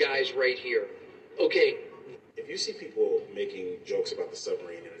these little guys right here? Okay. If you see people making jokes about the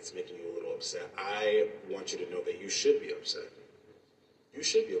submarine and it's making you a little upset, I want you to know that you should be upset. You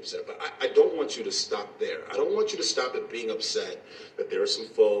should be upset, but I don't want you to stop there. I don't want you to stop at being upset that there are some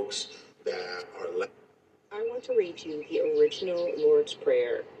folks that are... I want to read you the original Lord's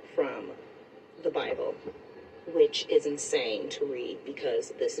Prayer from the Bible, which is insane to read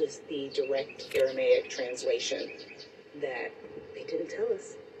because this is the direct Aramaic translation that they didn't tell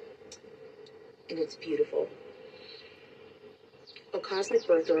us. And it's beautiful. O cosmic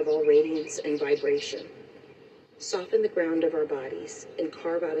birther of all radiance and vibration, soften the ground of our bodies and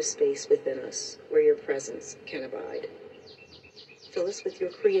carve out a space within us where your presence can abide. Fill us with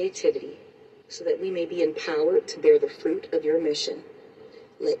your creativity so that we may be empowered to bear the fruit of your mission.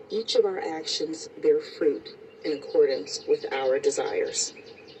 Let each of our actions bear fruit in accordance with our desires.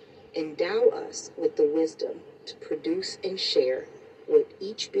 Endow us with the wisdom to produce and share what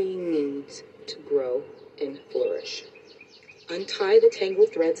each being needs to grow and flourish. Untie the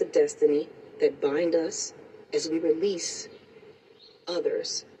tangled threads of destiny that bind us as we release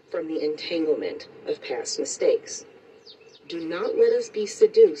others from the entanglement of past mistakes. Do not let us be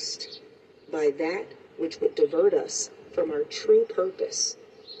seduced by that which would divert us from our true purpose,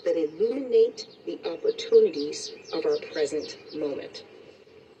 that illuminate the opportunities of our present moment.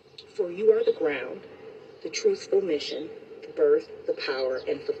 For you are the ground, the truthful mission, the birth, the power,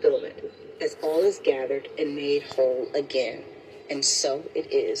 and fulfillment, as all is gathered and made whole again. And so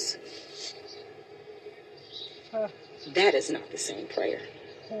it is. That is not the same prayer.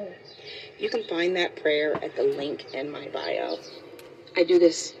 You can find that prayer at the link in my bio. I do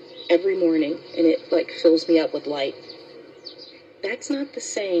this every morning, and it fills me up with light. That's not the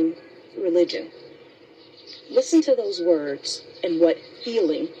same religion. Listen to those words and what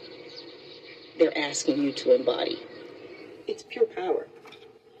feeling they're asking you to embody. It's pure power.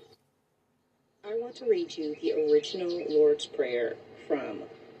 I want to read you the original Lord's Prayer from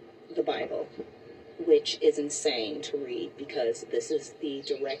the Bible, which is insane to read because this is the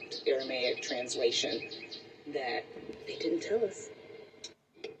direct Aramaic translation that they didn't tell us.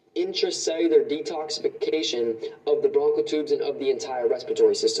 intracellular detoxification of the bronchial tubes and of the entire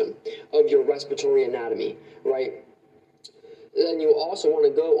respiratory system, of your respiratory anatomy, right? Then you also want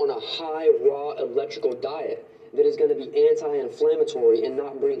to go on a high raw electrical diet that is going to be anti-inflammatory and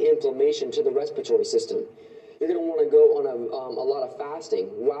not bring inflammation to the respiratory system. You're going to want to go on a lot of fasting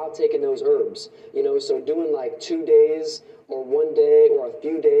while taking those herbs, you know, so doing like 2 days or 1 day or a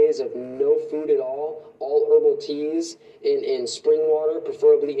few days of no food at all herbal teas in spring water,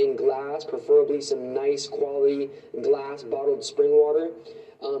 preferably in glass, preferably some nice quality glass bottled spring water,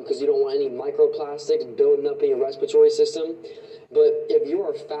 because you don't want any microplastics building up in your respiratory system. But if you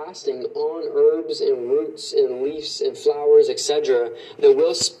are fasting on herbs and roots and leaves and flowers, etc., that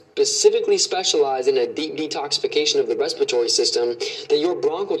will specifically specialize in a deep detoxification of the respiratory system, then your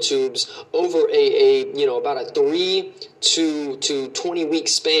bronchial tubes over about a 3 to 20 week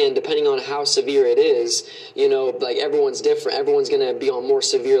span, depending on how severe it is, you know, like everyone's different. Everyone's going to be on more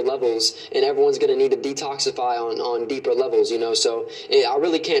severe levels, and everyone's going to need to detoxify on deeper levels, you know. So I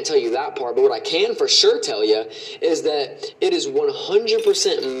really can't tell you that part, but what I can for sure tell you is that it is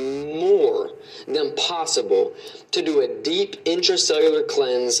 100% more than possible to do a deep intracellular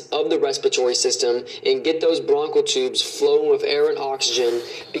cleanse of the respiratory system and get those bronchial tubes flowing with air and oxygen,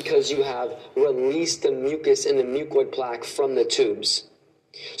 because you have released the mucus and the mucoid plaque from the tubes.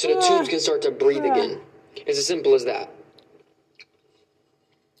 So the tubes can start to breathe again. It's as simple as that.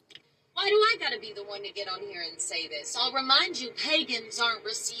 Why do I gotta be the one to get on here and say this? I'll remind you, pagans aren't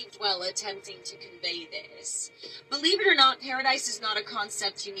received well attempting to convey this. Believe it or not, paradise is not a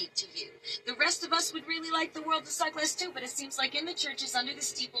concept unique to you. The rest of us would really like the world to suck less too, but it seems like in the churches under the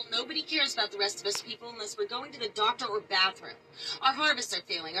steeple, nobody cares about the rest of us people unless we're going to the doctor or bathroom. Our harvests are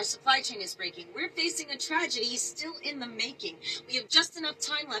failing, our supply chain is breaking, we're facing a tragedy still in the making. We have just enough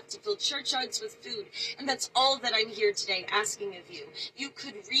time left to fill churchyards with food, and that's all that I'm here today asking of you. You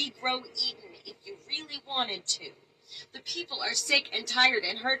could regrow Eden if you really wanted to. The people are sick and tired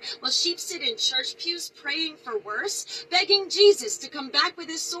and hurt, while sheep sit in church pews praying for worse, begging Jesus to come back with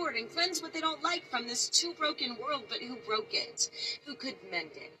his sword and cleanse what they don't like from this too broken world. But who broke it? Who could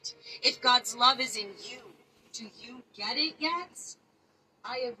mend it? If God's love is in you, do you get it yet?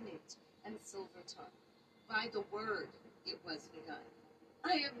 I have knit and silver tongue. By the word it was begun.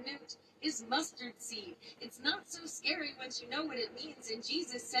 I have knit is mustard seed. It's not so scary once you know what it means, and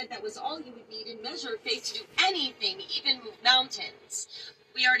Jesus said that was all you would need in measure of faith to do anything, even move mountains.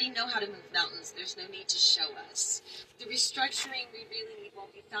 We already know how to move mountains. There's no need to show us. The restructuring we really need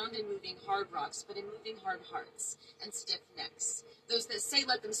won't be found in moving hard rocks, but in moving hard hearts and stiff necks. Those that say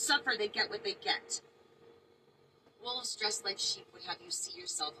let them suffer, they get what they get. Wolves dressed like sheep would have you see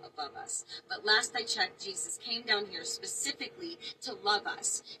yourself above us. But last I checked, Jesus came down here specifically to love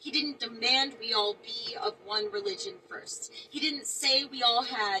us. He didn't demand we all be of one religion first. He didn't say we all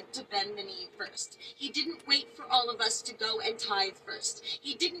had to bend the knee first. He didn't wait for all of us to go and tithe first.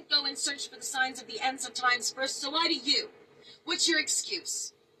 He didn't go and search for the signs of the ends of times first. So why do you? What's your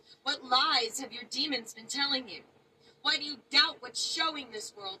excuse? What lies have your demons been telling you? Why do you doubt what's showing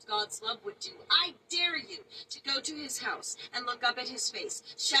this world God's love would do? I dare you to go to his house and look up at his face,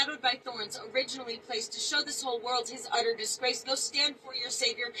 shadowed by thorns, originally placed to show this whole world his utter disgrace. Go stand for your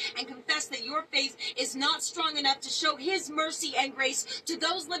Savior and confess that your faith is not strong enough to show his mercy and grace to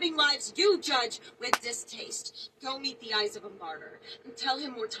those living lives you judge with distaste. Go meet the eyes of a martyr and tell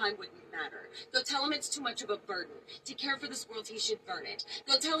him more time wouldn't matter. Go tell him it's too much of a burden. To care for this world, he should burn it.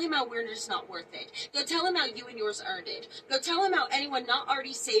 Go tell him how we're just not worth it. Go tell him how you and yours earned it. Go tell him how anyone not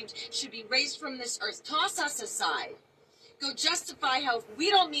already saved should be raised from this earth. Toss us aside. Go justify how if we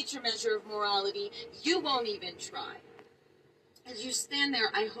don't meet your measure of morality, you won't even try. As you stand there,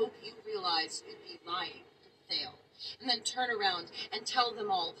 I hope you realize you'd be lying to fail. And then turn around and tell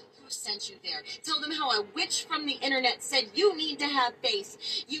them all who sent you there. Tell them how a witch from the internet said you need to have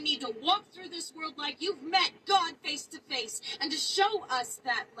faith. You need to walk through this world like you've met God face to face. And to show us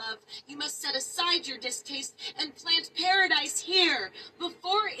that love, you must set aside your distaste and plant paradise here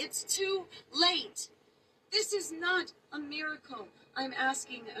before it's too late. This is not a miracle I'm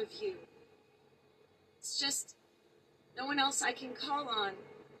asking of you. It's just no one else I can call on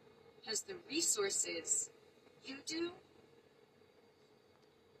has the resources you do.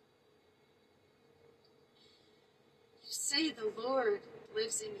 You say the Lord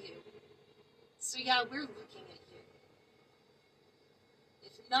lives in you. So yeah, we're looking at you.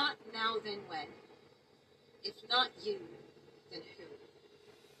 If not now, then when? If not you, then who?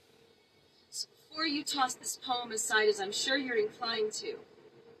 So before you toss this poem aside, as I'm sure you're inclined to,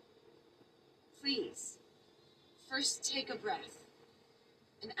 please, first take a breath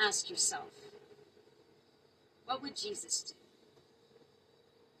and ask yourself, what would Jesus do?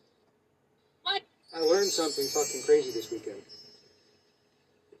 I learned something fucking crazy this weekend.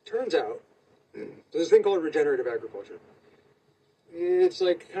 It turns out, there's this thing called regenerative agriculture. It's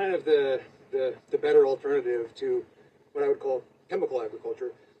like kind of the better alternative to what I would call chemical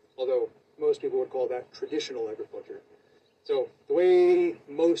agriculture, although most people would call that traditional agriculture. So the way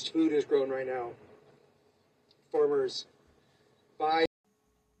most food is grown right now, farmers buy.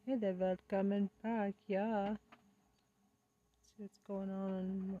 Hey there, welcome back. Yeah. See what's going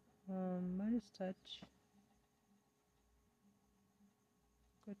on Midas Touch.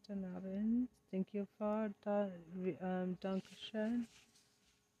 Guten Abend. Thank you for Dankeschön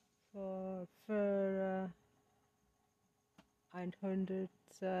für 120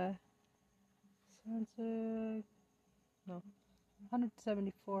 no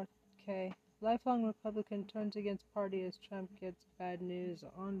 174K. Lifelong Republican turns against party as Trump gets bad news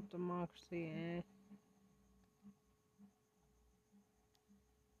on democracy.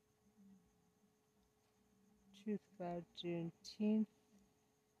 Truth about Juneteenth.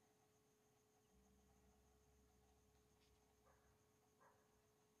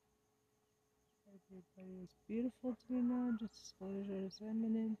 Everybody is beautiful to me now. Disclosure is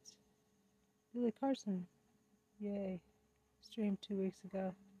imminent. Carson. Yay. Streamed 2 weeks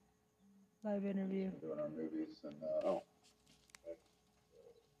ago. Live interview. Doing our movies and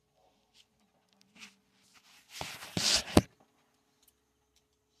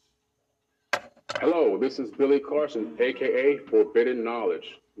Hello, this is Billy Carson, aka Forbidden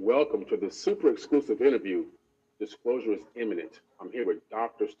Knowledge. Welcome to the super exclusive interview. Disclosure is imminent. I'm here with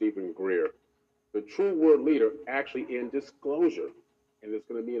Dr. Stephen Greer, the true world leader actually in disclosure. And it's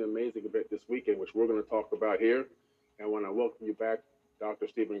going to be an amazing event this weekend, which we're going to talk about here. And I want to welcome you back, Dr.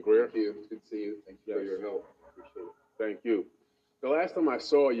 Stephen Greer. Thank you. Good to see you. Thank you for your help. Appreciate it. Thank you. The last time I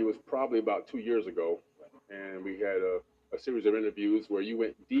saw you was probably about 2 years ago, and we had a series of interviews where you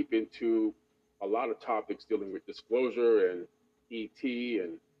went deep into a lot of topics dealing with disclosure and ET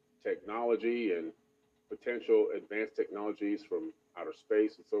and technology and potential advanced technologies from outer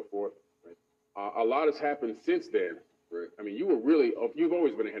space and so forth. A lot has happened since then. Right. I mean, you've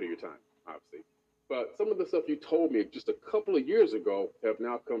always been ahead of your time, obviously. But some of the stuff you told me just a couple of years ago have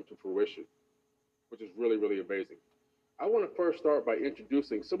now come to fruition, which is really, really amazing. I want to first start by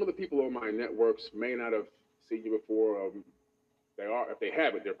introducing some of the people on my networks may not have seen you before. If they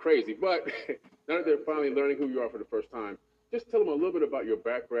haven't, they're crazy. But now that they're finally learning who you are for the first time, just tell them a little bit about your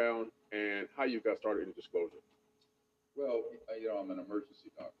background and how you got started in disclosure. Well, I'm an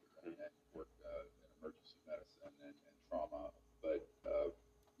emergency doctor and work in emergency medicine and trauma. But,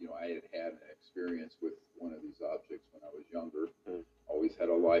 I had an experience with one of these objects when I was younger. Always had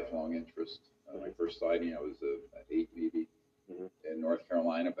a lifelong interest. My first sighting, I was an 8 maybe in North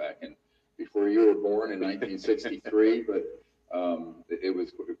Carolina before you were born in 1963. But it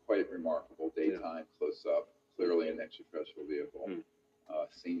was quite remarkable. Daytime, close up, clearly an extraterrestrial vehicle,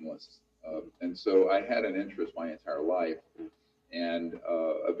 seamless. And so I had an interest my entire life. And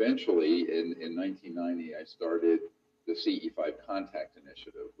eventually, in 1990, I started the CE5 Contact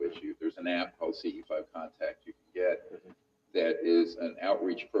Initiative, there's an app called CE5 Contact you can get that is an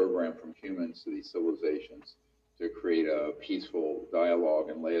outreach program from humans to these civilizations to create a peaceful dialogue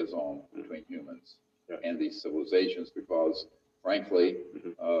and liaison between humans and these civilizations, because frankly,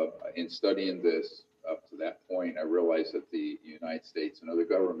 in studying this up to that point, I realized that the United States and other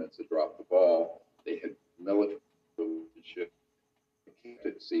governments had dropped the ball. They had military relationship, kept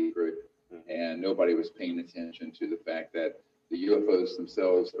it secret, and nobody was paying attention to the fact that the UFOs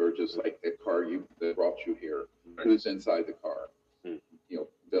themselves are just like the car that brought you here. Who's inside the car?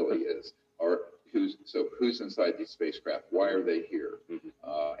 Billy is. Who's inside these spacecraft? Why are they here?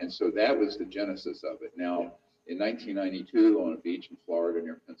 And so that was the genesis of it. Now, in 1992, on a beach in Florida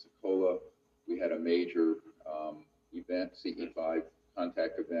near Pensacola, we had a major event, CE5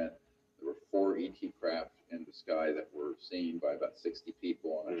 contact event. There were 4 ET craft in the sky that were seen by about 60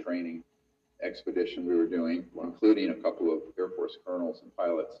 people on a training expedition we were doing, including a couple of Air Force colonels and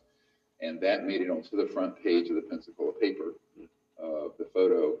pilots. And that made it onto the front page of the Pensacola paper, the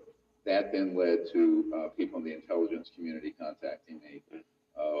photo. That then led to people in the intelligence community contacting me,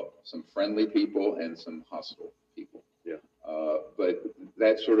 some friendly people and some hostile people. But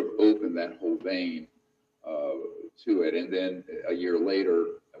that sort of opened that whole vein to it. And then a year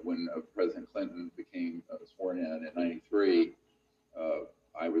later, when President Clinton became sworn in 93,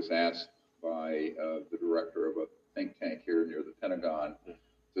 I was asked by the director of a think tank here near the Pentagon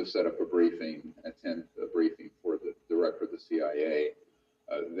to set up attend a briefing for the director of the CIA.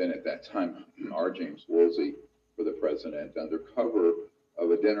 Then at that time, R. James Woolsey, for the president, under cover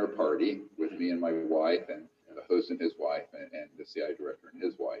of a dinner party with me and my wife and the host and his wife and the CIA director and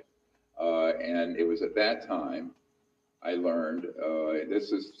his wife. And it was at that time I learned,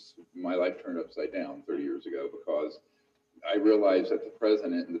 my life turned upside down 30 years ago, because I realized that the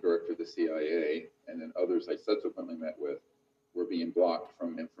president and the director of the CIA, and then others I subsequently met with, were being blocked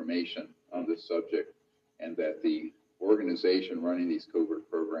from information on this subject, and that the organization running these covert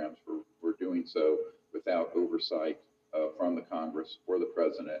programs were doing so without oversight from the Congress or the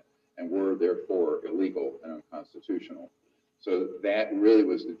president, and were therefore illegal and unconstitutional. So that really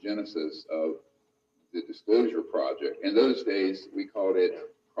was the genesis of the Disclosure Project. In those days, we called it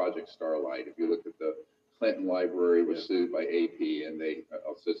Project Starlight. If you look at the Clinton Library was sued by AP and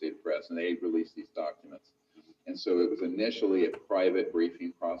Associated Press, and they released these documents. And so it was initially a private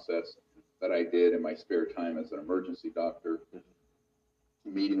briefing process that I did in my spare time as an emergency doctor,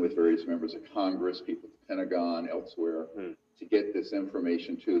 meeting with various members of Congress, people at the Pentagon, elsewhere, to get this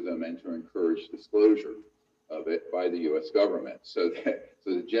information to them and to encourage disclosure of it by the U.S. government. So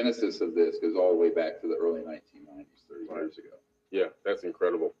the genesis of this goes all the way back to the early 1990s, 30 years ago. Yeah, that's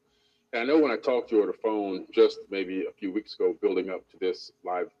incredible. And I know when I talked to you on the phone just maybe a few weeks ago, building up to this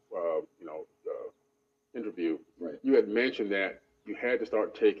live, interview, you had mentioned that you had to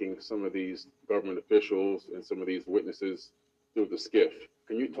start taking some of these government officials and some of these witnesses through the skiff.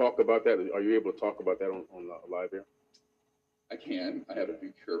 Can you talk about that? Are you able to talk about that on live here? I can. I have to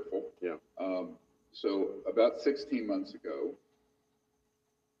be careful. Yeah. So about 16 months ago,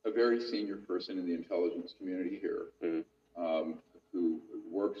 a very senior person in the intelligence community here, who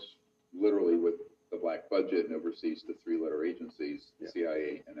works literally with the black budget and oversees the three-letter agencies,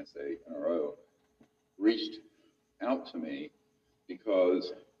 CIA, NSA, NRO, reached out to me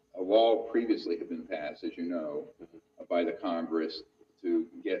because a law previously had been passed, as you know, by the Congress to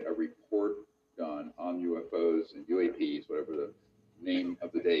get a report done on UFOs and UAPs, whatever the name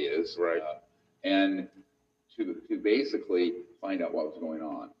of the day is, and to basically find out what was going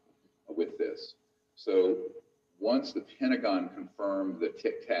on with this. So once the Pentagon confirmed the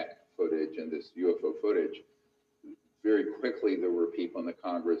Tic Tac footage and this UFO footage, very quickly there were people in the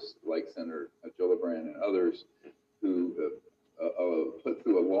Congress, like Senator Gillibrand and others, who put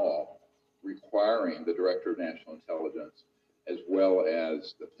through a law requiring the Director of National Intelligence as well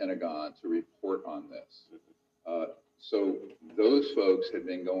as the Pentagon to report on this. So those folks had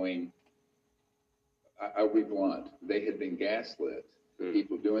been going, I'll be blunt, they had been gaslit. The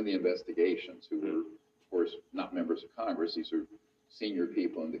people doing the investigations, who were, of course, not members of Congress, these are senior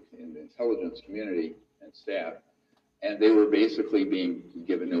people in the intelligence community and staff, and they were basically being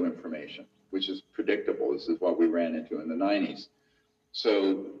given no information, which is predictable. This is what we ran into in the 90s.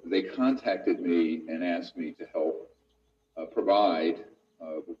 So they contacted me and asked me to help provide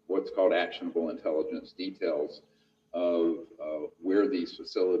what's called actionable intelligence, details of where these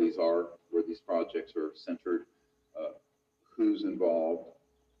facilities are, where these projects are centered, who's involved,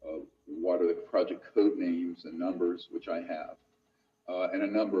 what are the project code names and numbers, which I have, and a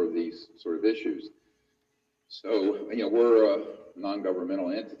number of these sort of issues. So, we're a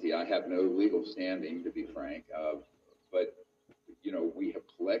non-governmental entity. I have no legal standing, to be frank, but, we have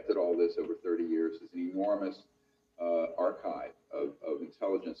collected all this over 30 years. It's an enormous archive of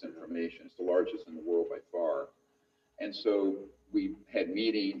intelligence information. It's the largest in the world by far. And so we had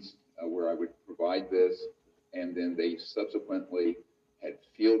meetings where I would provide this, and then they subsequently had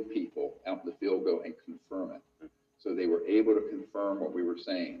field people out in the field go and confirm it. So they were able to confirm what we were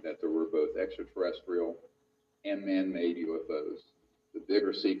saying, that there were both extraterrestrial and man-made UFOs. The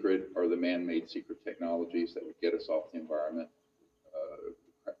bigger secret are the man-made secret technologies that would get us off the environment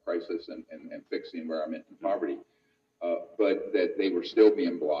crisis and fix the environment and poverty, but that they were still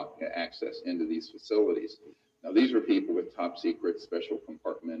being blocked access into these facilities. Now, these were people with top secret, special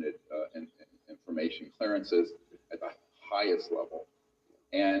compartmented information clearances at the highest level.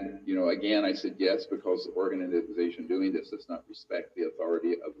 And, again, I said yes, because the organization doing this does not respect the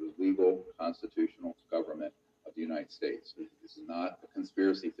authority of the legal constitutional government of the United States. This is not a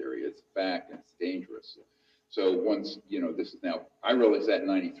conspiracy theory. It's a fact, and it's dangerous. So once, this is now, I realized that in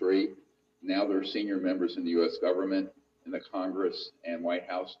 93. Now there are senior members in the U.S. government, in the Congress and White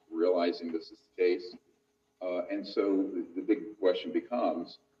House realizing this is the case. And so the big question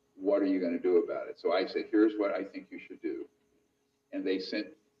becomes, what are you going to do about it? So I said, here's what I think you should do. And they sent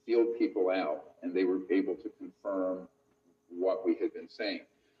field people out, and they were able to confirm what we had been saying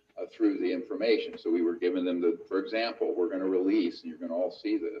through the information. So we were giving them for example, we're going to release, and you're going to all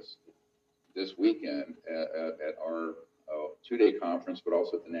see this weekend at our 2-day conference, but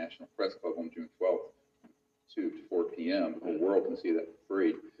also at the National Press Club on June 12th, 2 to 4 p.m. The whole world can see that for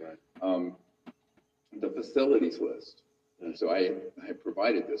free. The facilities list. And so I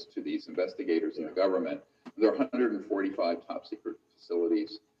provided this to these investigators in the government. There are 145 top secret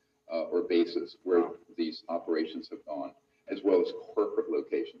facilities or bases where these operations have gone, as well as corporate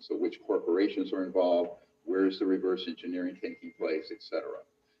locations. So which corporations are involved, where's the reverse engineering taking place, et cetera.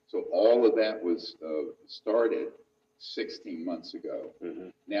 So all of that was started 16 months ago.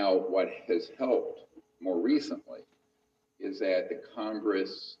 Now, what has helped more recently is that the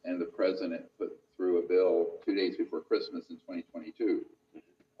Congress and the President put through a bill 2 days before Christmas in 2022,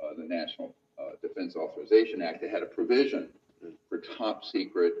 the National Defense Authorization Act, that had a provision for top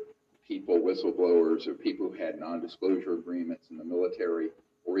secret people, whistleblowers, or people who had non-disclosure agreements in the military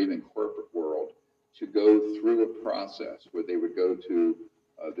or even corporate world to go through a process where they would go to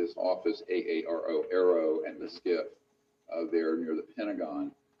this office, AARO, Aero, and the SCIF there near the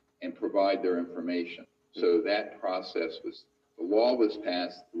Pentagon, and provide their information. So that process was, the law was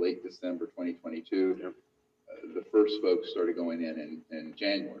passed late December 2022. The first folks started going in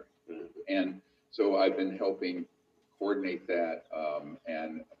January. And so I've been helping coordinate that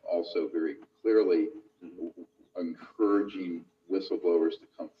and also very clearly encouraging whistleblowers to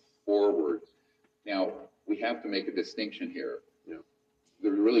come forward. Now, we have to make a distinction here.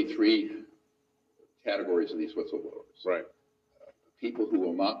 There are really three categories of these whistleblowers. Right. People who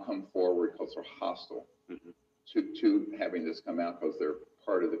will not come forward because they're hostile to having this come out because they're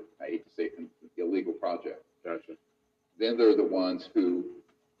part of the, I hate to say it, illegal project. Gotcha. Then there are the ones who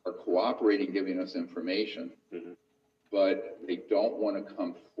are cooperating, giving us information, but they don't want to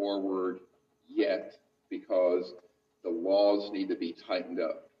come forward yet because the laws need to be tightened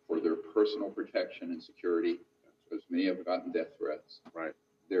up for their personal protection and security, because many have gotten death threats. Right.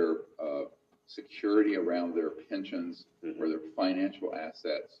 Their security around their pensions or their financial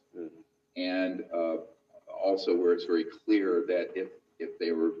assets, and also where it's very clear that if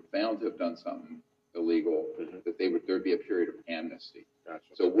they were found to have done something illegal, that there'd be a period of amnesty. Gotcha.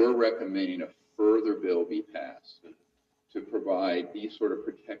 So we're recommending a further bill be passed to provide these sort of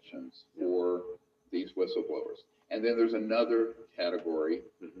protections for these whistleblowers. And then there's another category,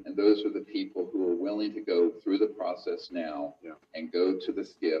 and those are the people who are willing to go through the process now and go to the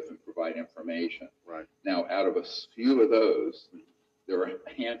SCIF and provide information. Right. Now, out of a few of those, there are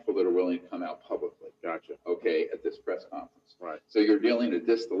a handful that are willing to come out publicly. Gotcha. Okay, at this press conference. Right. So you're dealing a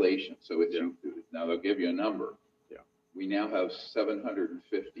distillation. So it's now they'll give you a number. Yeah. We now have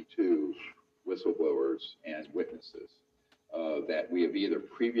 752 whistleblowers and witnesses that we have either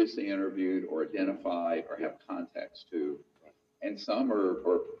previously interviewed or identified or have contacts to, and some are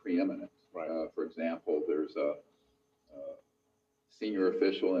preeminent. Right. For example, there's a senior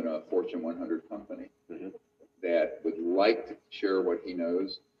official in a Fortune 100 company that would like to share what he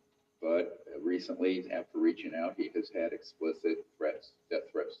knows, but recently, after reaching out, he has had explicit threats, death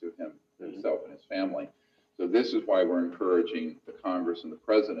threats to himself and his family. So this is why we're encouraging the Congress and the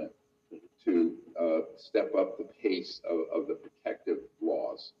President to step up the pace of the protective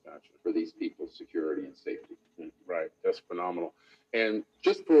laws for these people's security and safety. Right, that's phenomenal. And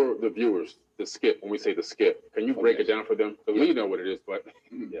just for the viewers, the SCIF, when we say the SCIF, can you break it down for them? Because we know what it is, but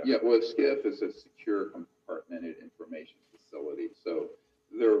well, SCIF is a secure compartmented information facility. So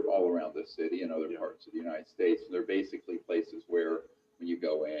they're all around the city and other parts of the United States. And they're basically places where when you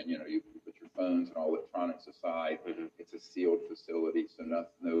go in, you put your phones and all electronics aside. It's a sealed facility, so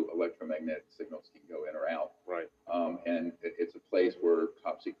no electromagnetic signals can go in or out. Right. And it's a place where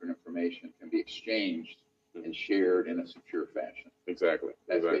top secret information can be exchanged and shared in a secure fashion. Exactly.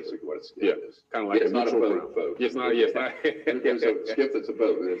 That's basically what a SCIF is. Kind of like it's a not a neutral boat, ground. folks. It's not. There's a SCIF that's a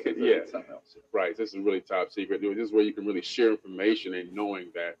boat. It's something else. Right. This is really top secret. This is where you can really share information and knowing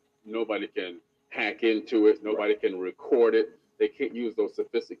that nobody can hack into it. Nobody can record it. They can't use those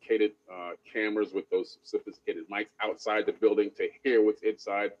sophisticated cameras with those sophisticated mics outside the building to hear what's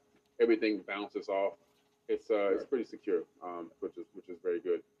inside. Everything bounces off. It's pretty secure, which is very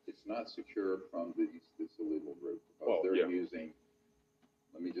good. It's not secure from this illegal group because they're using.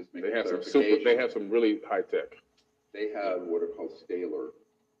 Let me just make they a have clarification. They have some really high tech. They have what are called scalar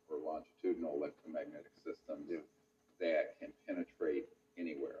or longitudinal electromagnetic systems that can penetrate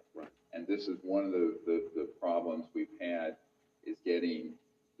anywhere. Right. And this is one of the problems we've had is getting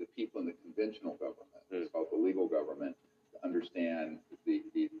the people in the conventional government, it's called the legal government, to understand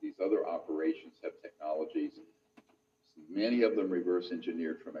these other operations have technologies. Many of them reverse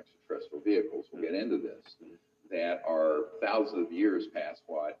engineered from extraterrestrial vehicles. We'll get into this. That are thousands of years past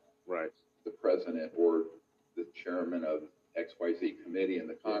what the president or the chairman of XYZ committee in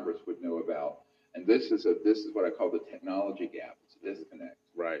the Congress would know about. And this is what I call the technology gap. It's a disconnect.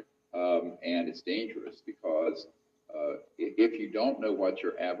 Right. And it's dangerous because if you don't know what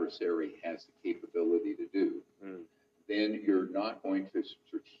your adversary has the capability to do, then you're not going to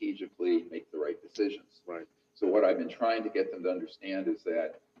strategically make the right decisions. Right. So what I've been trying to get them to understand is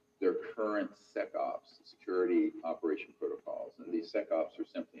that there current SecOps, security operation protocols, and these SecOps are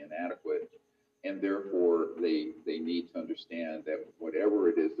simply inadequate, and therefore they need to understand that whatever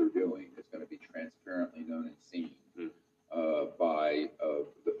it is they're doing is going to be transparently known and seen by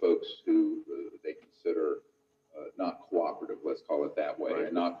the folks who they consider not cooperative, let's call it that way,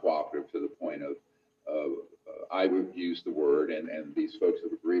 and not cooperative to the point of I would use the word, and these folks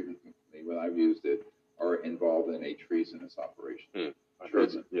have agreed with me when I've used it, are involved in a treasonous operation.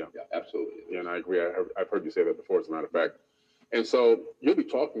 Treason. Yeah, absolutely. Yeah, and I agree. I've heard you say that before, as a matter of fact. And so you'll be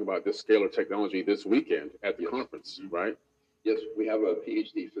talking about this scalar technology this weekend at the conference, right? Yes, we have a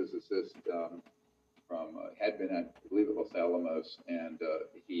PhD physicist from had been, I believe, at Los Alamos, and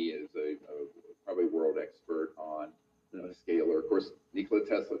he is a probably world expert on scalar. Of course, Nikola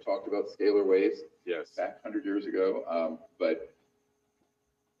Tesla talked about scalar waves back 100 years ago, but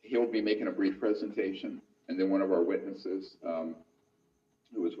he'll be making a brief presentation, and then one of our witnesses,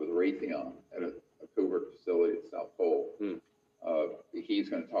 who was with Raytheon at a covert facility at South Pole, he's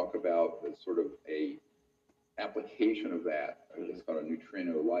going to talk about sort of a application of that. It's called a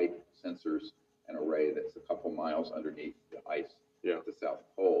neutrino light sensors and array that's a couple miles underneath the ice at the South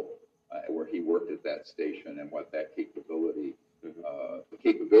Pole, where he worked at that station, and what that capability, the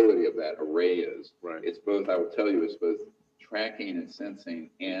capability of that array is. It's both, I will tell you, it's both tracking and sensing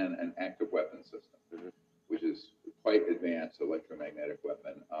and an active weapon system, which is quite advanced electromagnetic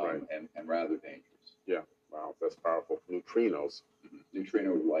weapon, and rather dangerous. Yeah, wow, that's powerful. Neutrinos.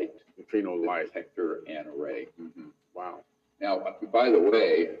 Neutrino light. Neutrino light. Detector and array. Wow. Now, by the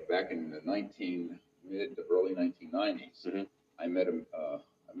way, back in the mid to early 1990s, I met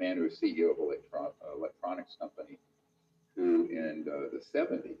a man who was CEO of an electronics company who in the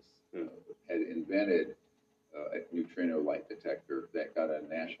 70s had invented a neutrino light detector that got a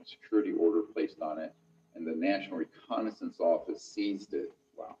national security order placed on it, and the National Reconnaissance Office seized it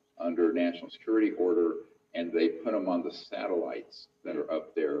under national security order, and they put them on the satellites that are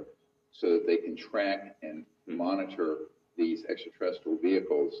up there so that they can track and monitor these extraterrestrial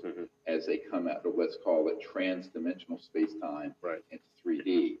vehicles as they come out of, let's call it, trans-dimensional space-time into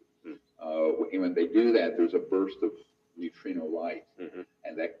 3D. And when they do that, there's a burst of neutrino light,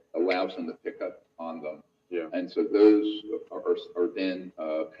 and that allows them to pick up on them. And so those are then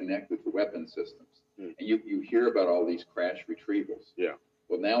connected to weapon systems. And you hear about all these crash retrievals.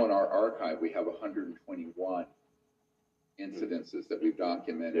 Well, now in our archive, we have 121 incidences that we've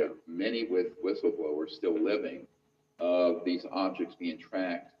documented, many with whistleblowers still living, of these objects being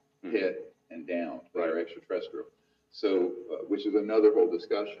tracked, hit, and down that are extraterrestrial. So, which is another whole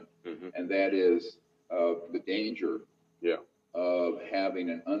discussion, and that is the danger of having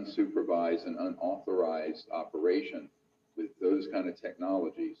an unsupervised and unauthorized operation with those kind of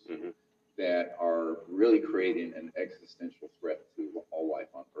technologies that are really creating an existential threat to all life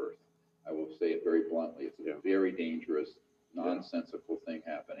on Earth. I will say it very bluntly. It's a very dangerous, nonsensical thing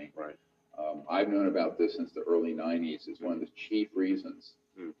happening. I've known about this since the early 90s. It's one of the chief reasons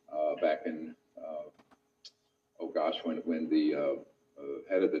back in, when the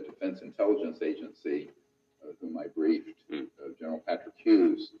head of the Defense Intelligence Agency, whom I briefed, General Patrick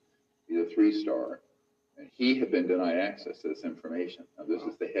Hughes, he's a 3-star, and he had been denied access to this information. Now, this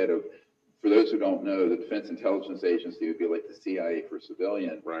is the head of, for those who don't know, the Defense Intelligence Agency would be like the CIA for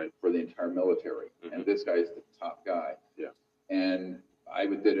civilian for the entire military, and this guy is the top guy. And I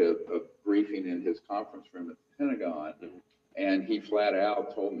did a briefing in his conference room at the Pentagon, and he flat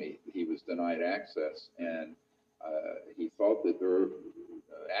out told me he was denied access, and he thought that there were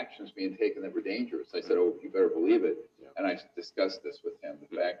actions being taken that were dangerous. I said, oh, you better believe it. And I discussed this with him,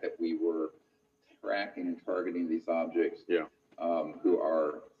 the fact that we were tracking and targeting these objects who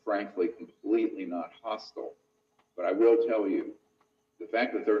are, frankly, completely not hostile. But I will tell you, the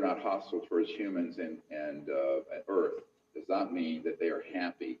fact that they're not hostile towards humans and Earth does not mean that they are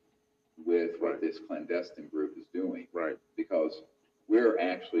happy with what this clandestine group is doing. Because we're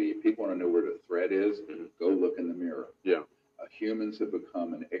actually, if people want to know where the threat is, go look in the mirror. Humans have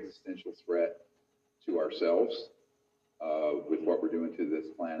become an existential threat to ourselves with what we're doing to this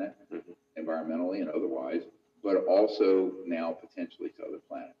planet, environmentally and otherwise, but also now potentially to other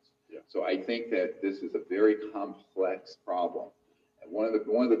planets. So I think that this is a very complex problem. And one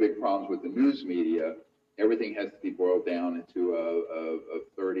of the big problems with the news media, everything has to be boiled down into a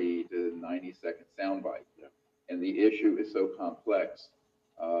 30 to 90 second soundbite. And the issue is so complex.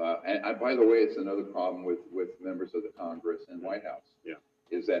 And by the way, it's another problem with members of the Congress and White House,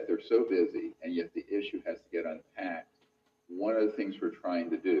 is that they're so busy, and yet the issue has to get unpacked. One of the things we're trying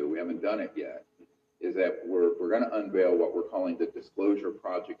to do, we haven't done it yet, is that we're going to unveil what we're calling the Disclosure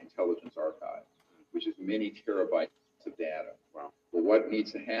Project Intelligence Archive, which is many terabytes of data. But what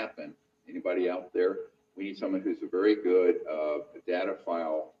needs to happen Anybody out there? We need someone who's a very good data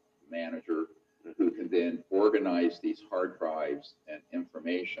file manager who can then organize these hard drives and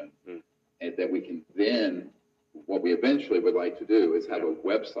information, and that we can then, what we eventually would like to do is have a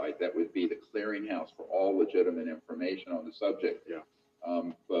website that would be the clearinghouse for all legitimate information on the subject.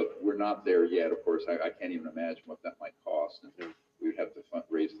 But we're not there yet, of course. I can't even imagine what that might cost. And we'd have to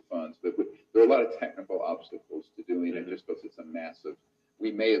raise the funds. But there are a lot of technical obstacles to doing it just because it's a massive.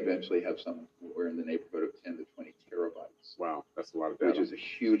 We may eventually have somewhere in the neighborhood of 10 to 20 terabytes. Wow, that's a lot of data. Which is a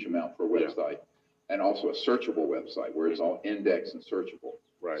huge amount for a website. And also a searchable website where it's all indexed and searchable.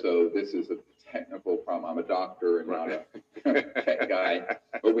 Right. So this is a technical problem. I'm a doctor and not a tech guy,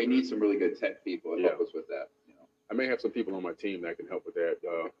 but we need some really good tech people to help us with that. You know, I may have some people on my team that can help with that.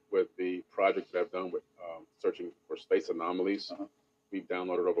 With the project that I've done with searching for space anomalies, we've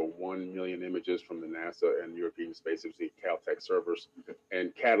downloaded over 1 million images from the NASA and European Space Agency Caltech servers,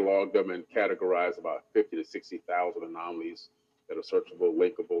 and cataloged them and categorized about 50 to 60,000 anomalies that are searchable,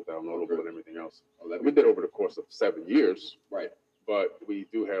 linkable, downloadable, and everything else. We did over the course of 7 years. Right. But we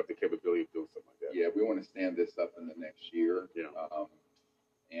do have the capability of doing something like that. Yeah, we want to stand this up in the next year. Yeah.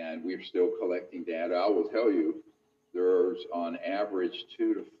 And we're still collecting data. I will tell you, there's on average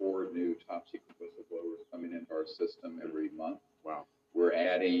 2 to 4 new top secret whistleblowers coming into our system every month. Wow. We're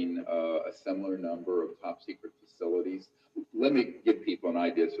adding a similar number of top secret facilities. Let me give people an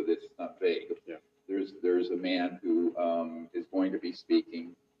idea so that it's not vague. Yeah. There's a man who is going to be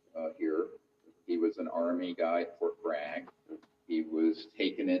speaking here. He was an Army guy at Fort Bragg. He was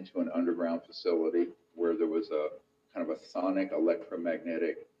taken into an underground facility where there was a kind of a sonic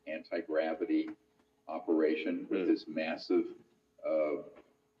electromagnetic anti-gravity operation with this massive,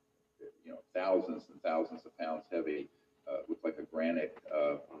 thousands and thousands of pounds heavy, looked like a granite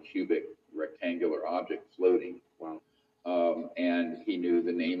cubic rectangular object floating. Wow. And he knew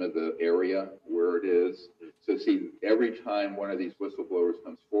the name of the area where it is. So see, every time one of these whistleblowers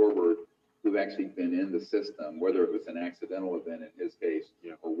comes forward who've actually been in the system, whether it was an accidental event in his case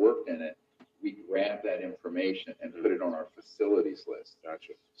or worked in it, we grab that information and put it on our facilities list.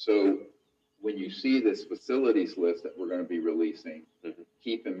 Gotcha. So when you see this facilities list that we're going to be releasing,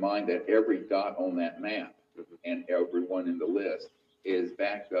 keep in mind that every dot on that map and everyone in the list is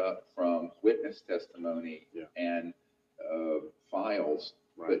backed up from witness testimony and files.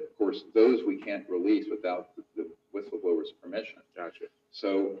 Right. But of course, those we can't release without the whistleblower's permission. Gotcha.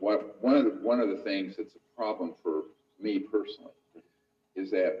 So one of the things that's a problem for me personally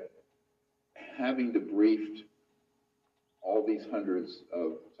is that having debriefed all these hundreds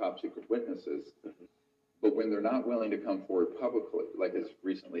of top secret witnesses, but when they're not willing to come forward publicly, like has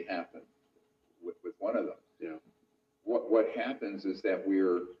recently happened with one of them, what happens is that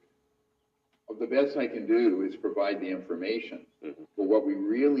the best I can do is provide the information, but what we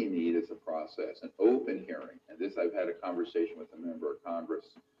really need is a process, an open hearing. And this, I've had a conversation with a member of Congress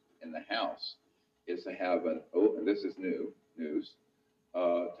in the House, is to have an open, this is news,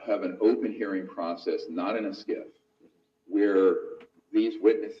 to have an open hearing process, not in a skiff, where these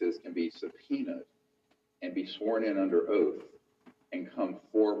witnesses can be subpoenaed and be sworn in under oath and come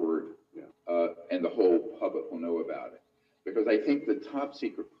forward, and the whole public will know about it. Because I think the top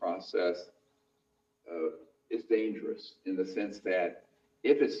secret process is dangerous in the sense that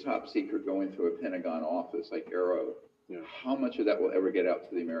if it's top secret going through a Pentagon office like Arrow, how much of that will ever get out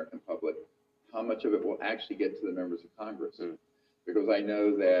to the American public? How much of it will actually get to the members of Congress? Because I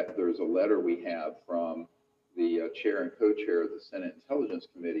know that there's a letter we have from the chair and co-chair of the Senate Intelligence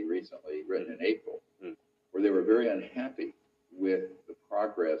Committee recently, written in April, where they were very unhappy with the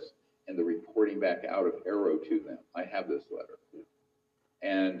progress and the reporting back out of Arrow to them. I have this letter,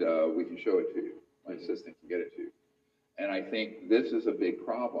 and we can show it to you. My assistant can get it to you. And I think this is a big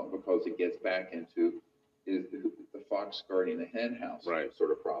problem because it gets back into is the fox guarding the hen house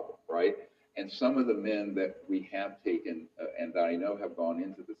sort of problem, right? And some of the men that we have taken and that I know have gone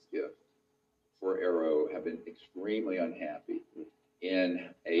into the skiff for Arrow have been extremely unhappy in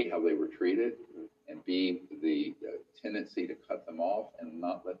A, how they were treated, and B, the tendency to cut them off and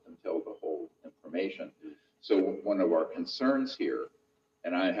not let them tell the whole information. So one of our concerns here,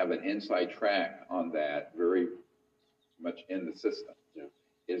 and I have an inside track on that very much in the system,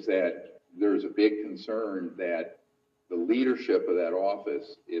 is that there's a big concern that the leadership of that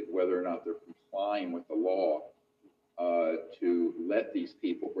office, whether or not they're complying with the law, to let these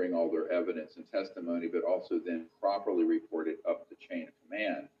people bring all their evidence and testimony, but also then properly report it up the chain of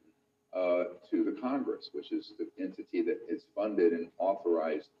command to the Congress, which is the entity that has funded and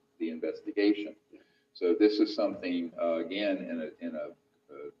authorized the investigation. So this is something, again, in a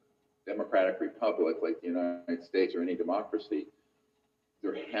democratic republic like the United States or any democracy,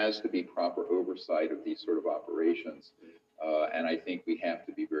 there has to be proper oversight of these sort of operations. And I think we have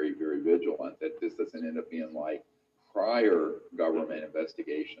to be very, very vigilant that this doesn't end up being like prior government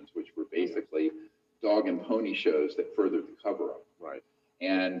investigations, which were basically dog and pony shows that furthered the cover-up. Right.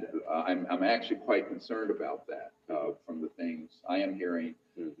 And I'm actually quite concerned about that from the things I am hearing,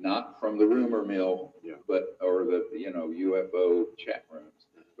 not from the rumor mill, but or the UFO chat rooms,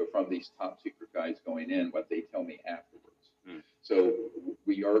 but from these top secret guys going in, what they tell me afterwards. So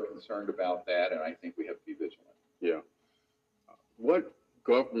we are concerned about that, and I think we have to be vigilant. Yeah. What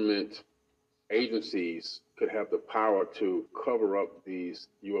government agencies could have the power to cover up these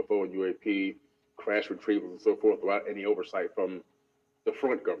UFO and UAP crash retrievals and so forth without any oversight from the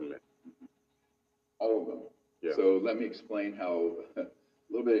front government? All of them. Yeah. So let me explain how, a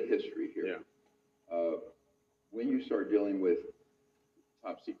little bit of history here. Yeah. When you start dealing with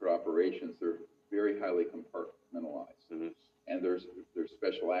top secret operations, they're very highly compartmentalized. Mm-hmm. And there's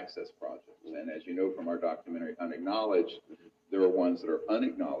special access projects. And as you know from our documentary Unacknowledged, there are ones that are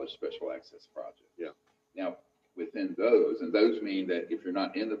unacknowledged special access projects. Yeah. Now, within those, and those mean that if you're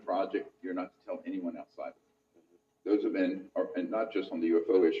not in the project, you're not to tell anyone outside of it. Those have been, and not just on the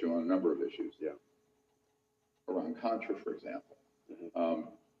UFO issue, on a number of issues. Yeah. Around Contra, for example.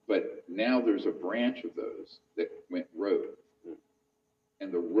 But now there's a branch of those that went rogue.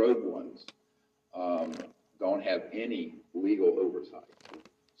 And the rogue ones don't have any legal oversight.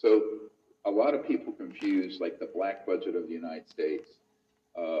 So a lot of people confuse like the black budget of the United States,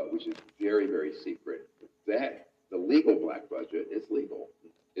 which is very, very secret. That the legal black budget is legal,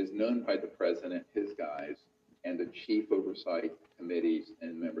 is known by the president, his guys, and the chief oversight committees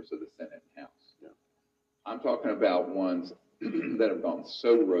and members of the Senate and House. Yeah. I'm talking about ones that have gone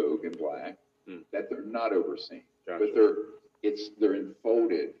so rogue and black that they're not overseen, Gotcha. but they're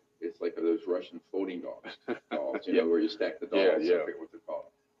enfolded. It's like those Russian folding dolls, Yeah. where you stack the dolls. Yeah, I yeah. forget what they're called.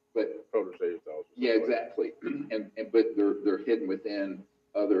 But Protege dolls. yeah, exactly. But they're hidden within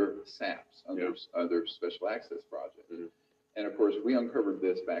other SAPs, other special access projects. Mm-hmm. And of course, we uncovered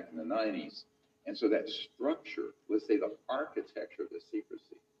this back in the 90s. And so that structure, let's say the architecture of the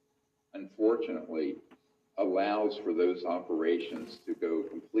secrecy, unfortunately, allows for those operations to go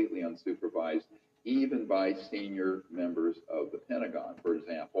completely unsupervised, even by senior members of the Pentagon. For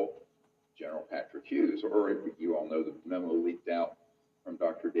example, General Patrick Hughes, or you all know the memo leaked out from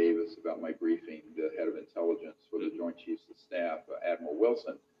Dr. Davis about my briefing the head of intelligence for the Joint Chiefs of Staff, Admiral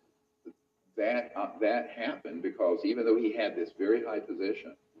Wilson. That happened because even though he had this very high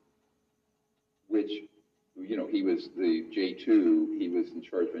position, which, he was the J2, he was in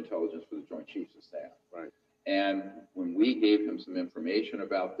charge of intelligence for the Joint Chiefs of Staff. Right. And when we gave him some information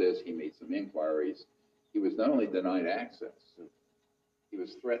about this, he made some inquiries. He was not only denied access, he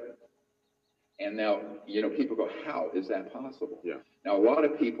was threatened. And now, people go, how is that possible? Yeah. Now, a lot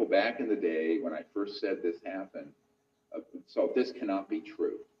of people back in the day, when I first said this happened, so this cannot be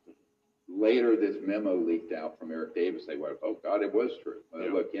true. Later, this memo leaked out from Eric Davis. They went, oh, God, it was true.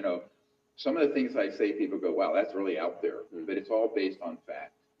 Yeah. Look, some of the things I say, people go, wow, that's really out there. But it's all based on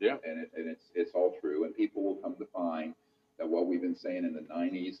fact. Yeah. And it's all true. And people will come to find that what we've been saying in the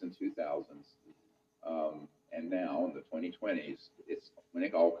 90s and 2000s, and now in the 2020s, it's when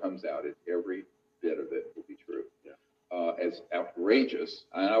it all comes out, every bit of it will be true. Yeah. As outrageous,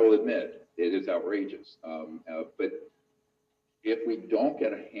 and I will admit, it is outrageous. But if we don't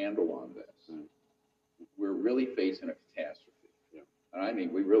get a handle on this, we're really facing a catastrophe. Yeah. And I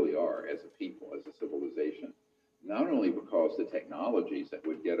mean, we really are as a people, as a civilization. Not only because the technologies that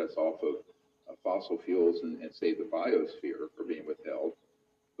would get us off of fossil fuels and save the biosphere are being withheld,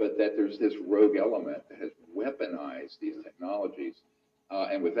 but that there's this rogue element that has weaponized these technologies.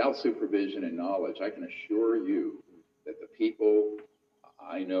 And without supervision and knowledge, I can assure you that the people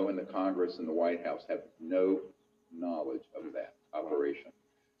I know in the Congress and the White House have no knowledge of that operation.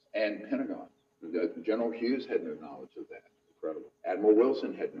 And Pentagon, General Hughes had no knowledge of that. Incredible. Admiral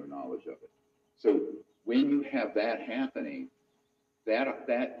Wilson had no knowledge of it. So when you have that happening,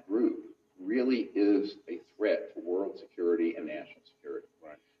 that group really is a threat to world security and national security.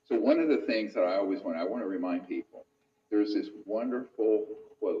 Right. So one of the things that I want to remind people, there's this wonderful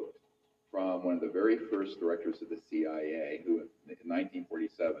quote from one of the very first directors of the CIA, who in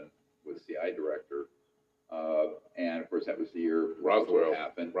 1947 was CIA director, and of course that was the year Roswell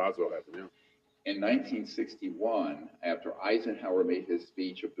happened. Yeah. In 1961, after Eisenhower made his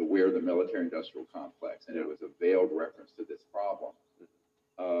speech of Beware the Military-Industrial Complex, and it was a veiled reference to this problem,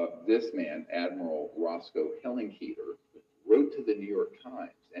 this man, Admiral Roscoe Hellenkeeter, wrote to the New York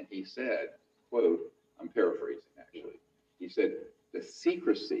Times, and he said, quote, I'm paraphrasing actually, he said, the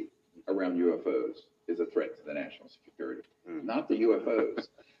secrecy around UFOs is a threat to the national security. not the UFOs.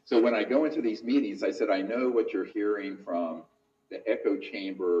 So when I go into these meetings, I said, I know what you're hearing from the echo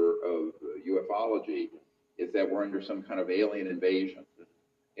chamber of ufology is that we're under some kind of alien invasion.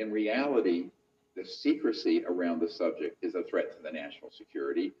 In reality, the secrecy around the subject is a threat to the national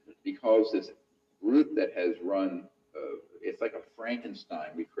security because this group that has run, it's like a Frankenstein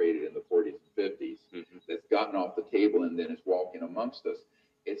we created in the 40s and 50s that's gotten off the table and then is walking amongst us.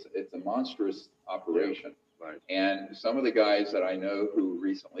 It's a monstrous operation. Right. And some of the guys that I know who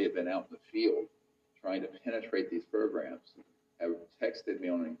recently have been out in the field trying to penetrate these programs have texted me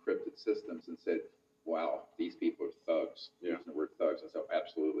on encrypted systems and said, wow, these people are thugs. Using the word thugs. I said,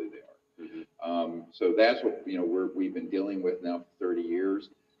 absolutely they are. So that's what we've been dealing with now for 30 years.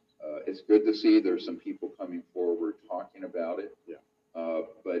 It's good to see there's some people coming forward talking about it.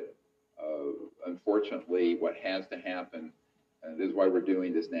 But unfortunately, what has to happen, and this is why we're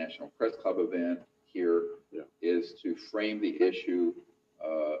doing this National Press Club event here, is to frame the issue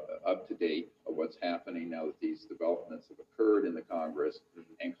up to date of what's happening now that these developments have occurred in the Congress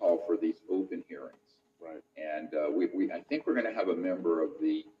and call for these open hearings. Right. And I think we're going to have a member of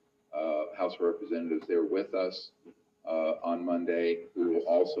the House of Representatives there with us on Monday who will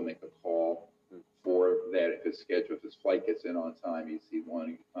also make a call for that if his schedule, if his flight gets in on time, he's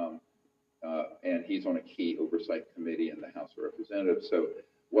wanting to come. And he's on a key oversight committee in the House of Representatives. So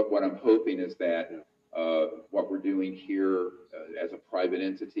what I'm hoping is that what we're doing here as a private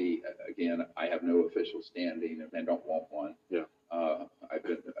entity, again, I have no official standing and don't want one.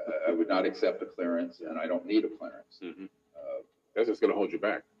 I would not accept a clearance, and I don't need a clearance. That's just going to hold you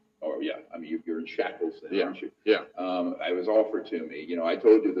back. Oh, yeah. I mean, you're in shackles then, aren't you? Yeah. I was offered to me. I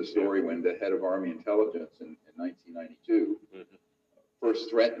told you the story when the head of Army Intelligence in 1992 first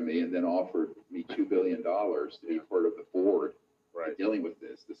threatened me and then offered me $2 billion to be part of the board dealing with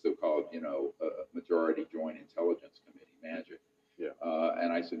this, the so-called, Majority Joint Intelligence Committee, MAGIC.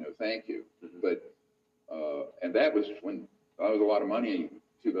 And I said, no, thank you. But, and that was when, that was a lot of money,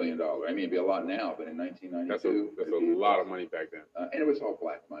 $2 billion. I mean, it'd be a lot now, but in 1992. That's a lot of money back then. And it was all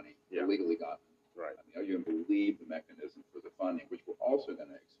black money, illegally gotten. Right. I mean, you can believe the mechanism for the funding, which we're also going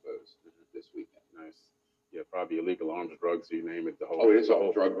to expose this weekend. Nice. Yeah, probably illegal arms, drugs, you name it. The whole. Oh, it's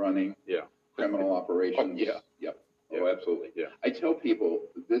all drug running. Yeah. Criminal operations. Yep. Oh, absolutely. Yeah. I tell people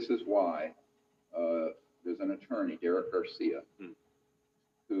this is why there's an attorney, Derek Garcia,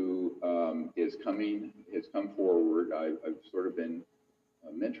 who has come forward. I've sort of been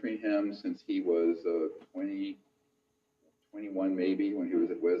mentoring him since he was 21 maybe, when he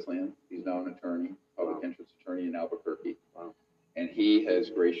was at Wesleyan. He's now an attorney, public interest attorney in Albuquerque. Wow. And he has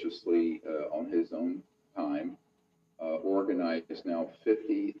graciously, on his own time, organized now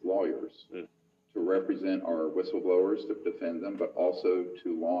 50 lawyers to represent our whistleblowers, to defend them, but also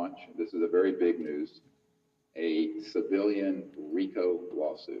to launch, this is a very big news, a civilian RICO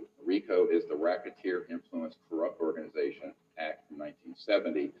lawsuit. RICO is the Racketeer Influenced Corrupt Organization Act from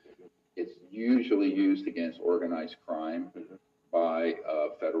 1970. It's usually used against organized crime by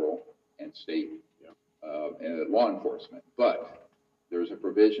federal and state and law enforcement. But there's a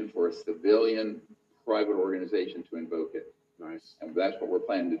provision for a civilian private organization to invoke it. Nice. And that's what we're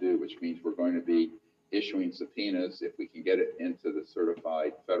planning to do, which means we're going to be issuing subpoenas, if we can get it into the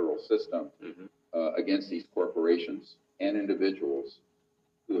certified federal system, against these corporations and individuals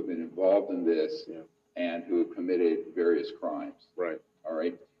who have been involved in this and who have committed various crimes. Right. All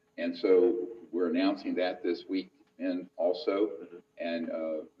right. And so we're announcing that this weekend also. And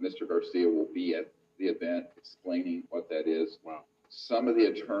Mr. Garcia will be at the event explaining what that is. Wow. Some of the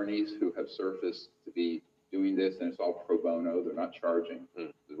attorneys who have surfaced to be doing this, and it's all pro bono, they're not charging.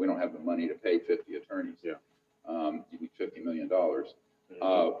 We don't have the money to pay 50 attorneys. Yeah. You need $50 million.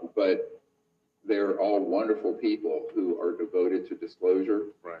 But they're all wonderful people who are devoted to disclosure.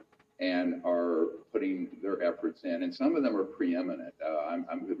 Right. And are putting their efforts in. And some of them are preeminent.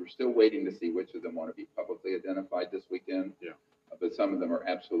 We're still waiting to see which of them want to be publicly identified this weekend. Yeah. But some of them are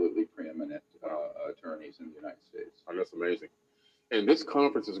absolutely preeminent attorneys in the United States. Oh, that's amazing. And this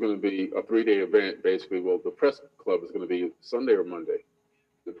conference is going to be a 3-day event, basically. Well, the press club is going to be Sunday or Monday?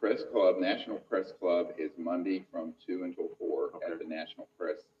 The press club, National Press Club, is Monday from 2 until 4 at the National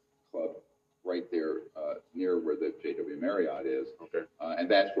Press Club, right there near where the JW Marriott is. Okay. And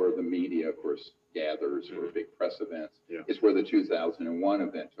that's where the media, of course, gathers for big press events. Yeah. It's where the 2001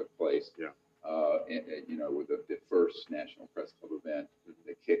 event took place. Yeah. With the first National Press Club event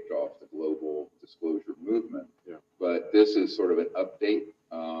that kicked off the global disclosure movement. Yeah. But this is sort of an update,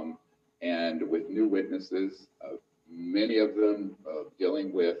 and with new witnesses, many of them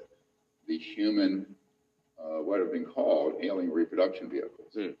dealing with the human, what have been called alien reproduction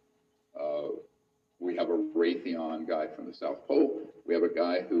vehicles. We have a Raytheon guy from the South Pole. We have a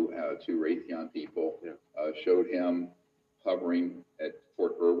guy who, two Raytheon people, showed him hovering at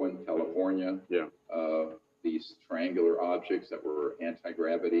Fort Irwin, California. These triangular objects that were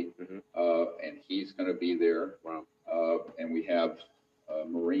anti-gravity, and he's going to be there. Wow. And we have a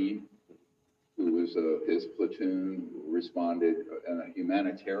Marine who was his platoon responded in a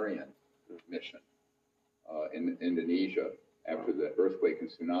humanitarian mission in Indonesia after the earthquake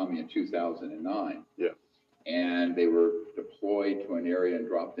and tsunami in 2009. And they were deployed to an area and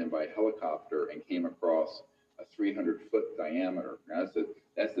dropped in by helicopter and came across a 300-foot diameter. Now,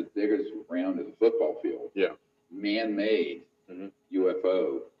 that's the biggest round of the football field. Man-made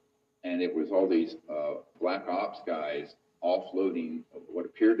UFO, and it was all these black ops guys offloading what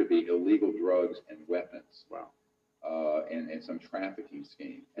appeared to be illegal drugs and weapons. And some trafficking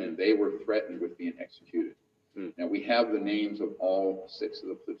scheme, and they were threatened with being executed. Now, we have the names of all 6 of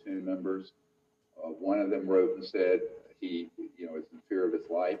the platoon members. One of them wrote and said he, is in fear of his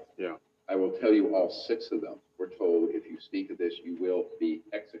life. I will tell you, all 6 of them were told, if you speak of this, you will be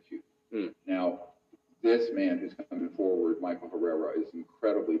executed. Now, this man who's coming forward, Michael Herrera, is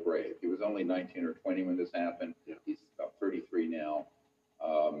incredibly brave. He was only 19 or 20 when this happened. He's about 33 now.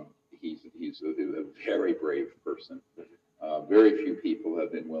 He's a very brave person. Very few people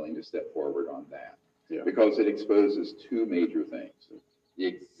have been willing to step forward on that because it exposes 2 major things. The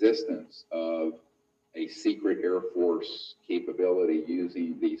existence of a secret Air Force capability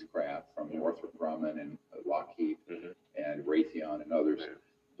using these craft from Northrop Grumman and Lockheed and Raytheon and others,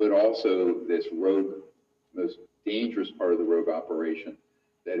 but also this rogue, most dangerous part of the rogue operation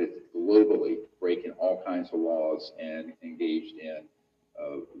that is globally breaking all kinds of laws and engaged in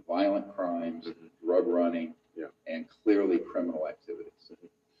violent crimes, drug running, and clearly criminal activities.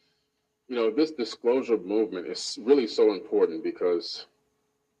 This disclosure movement is really so important because,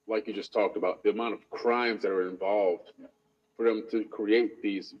 like you just talked about, the amount of crimes that are involved for them to create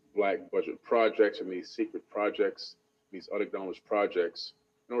these black budget projects and these secret projects, these unacknowledged projects,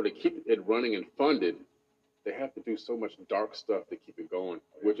 in order to keep it running and funded, they have to do so much dark stuff to keep it going,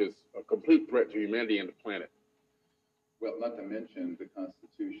 which is a complete threat to humanity and the planet. Well, not to mention the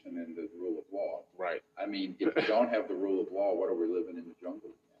Constitution and the rule of law. I mean, if we don't have the rule of law, what are we living in the jungle?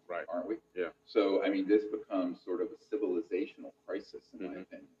 Aren't we? So, I mean, this becomes sort of a civilizational crisis, in my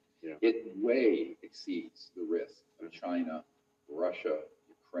opinion. It way exceeds the risk of China, Russia,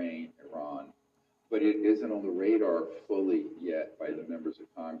 Ukraine, Iran, but it isn't on the radar fully yet by the members of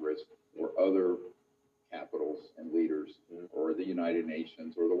Congress or other capitals and leaders or the United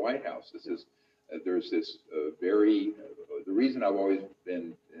Nations or the White House. This is there's this the reason I've always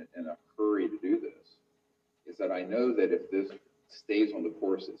been in a hurry to do this is that I know that if this stays on the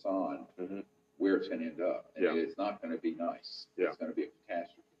course it's on, where it's going to end up, and it's not going to be nice. It's going to be a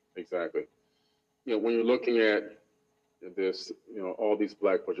catastrophe. Exactly. When you're looking at this, all these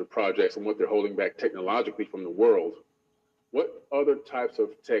black budget projects and what they're holding back technologically from the world, what other types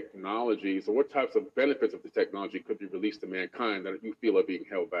of technologies or what types of benefits of the technology could be released to mankind that you feel are being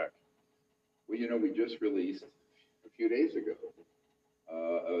held back? Well, we just released a few days ago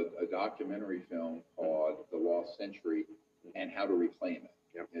a documentary film called The Lost Century and How to Reclaim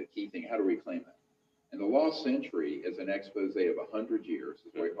It. The key thing, how to reclaim it. And The Lost Century is an expose of 100 years,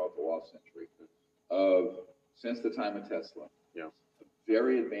 is what I call it, The Lost Century, of since the time of Tesla,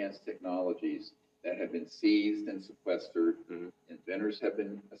 very advanced technologies that have been seized and sequestered, inventors have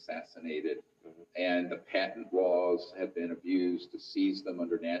been assassinated, and the patent laws have been abused to seize them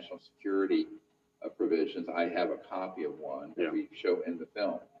under national security provisions. I have a copy of one that we show in the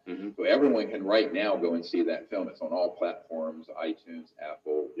film. So everyone can right now go and see that film. It's on all platforms, iTunes,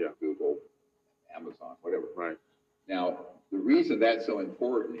 Apple, Google, Amazon, whatever. Now, the reason that's so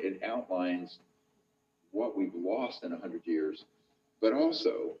important, it outlines what we've lost in 100 years, but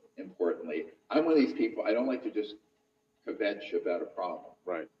also, importantly, I'm one of these people, I don't like to just kvetch about a problem.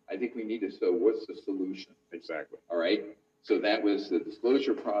 I think we need to know what's the solution. All right? So that was the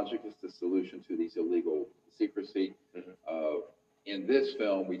Disclosure Project is the solution to these illegal secrecy. In this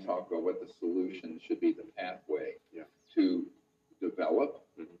film, we talk about what the solution should be, the pathway to develop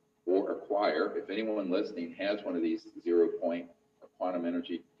or acquire. If anyone listening has one of these 0-point or quantum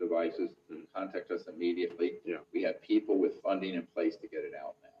energy devices, contact us immediately. We have people with funding in place to get it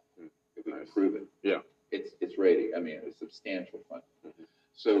out now. If we can prove it. It's ready. I mean, it's substantial funding.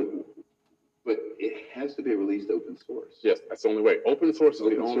 So, but it has to be released open source. Yes, that's the only way. Open source is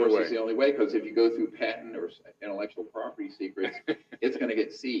the only way. Open source is the only way, because if you go through patent or intellectual property secrets, it's going to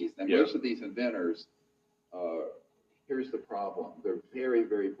get seized. And most of these inventors, here's the problem. They're very,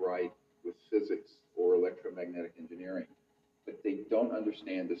 very bright with physics or electromagnetic engineering. but they don't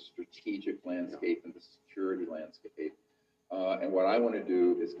understand the strategic landscape and the security landscape. And what I want to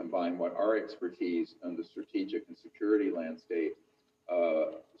do is combine what our expertise on the strategic and security landscape,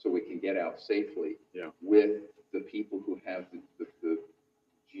 so we can get out safely, with the people who have the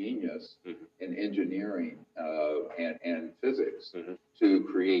genius in engineering and physics to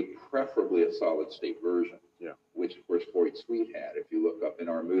create preferably a solid state version, which of course Floyd Sweet had. If you look up in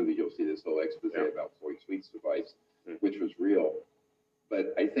our movie, you'll see this whole expose about Floyd Sweet's device, which was real.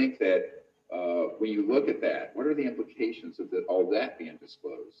 But I think that when you look at that, what are the implications of all that being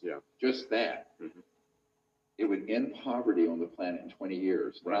disclosed? Just that. It would end poverty on the planet in 20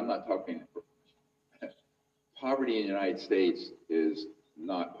 years. But I'm not talking, poverty in the United States is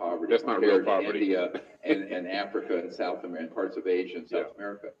not poverty. That's not real poverty. India and Africa and South America and parts of Asia and South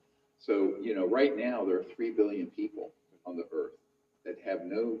America. So, you know, right now there are 3 billion people on the earth that have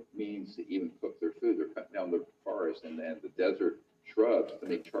no means to even cook their food. They're cutting down the forest and the desert shrubs to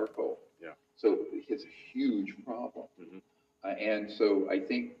make charcoal. So it's a huge problem. And so I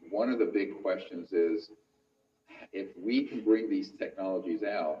think one of the big questions is, if we can bring these technologies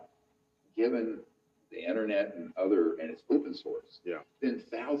out, given the internet and it's open source, then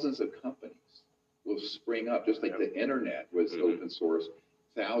thousands of companies will spring up, just like the internet was open source.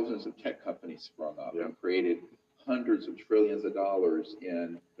 Thousands of tech companies sprung up and created hundreds of trillions of dollars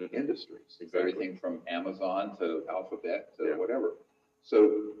in industries. Everything from Amazon to Alphabet to whatever.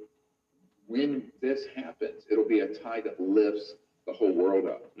 So when this happens, it'll be a tide that lifts the whole world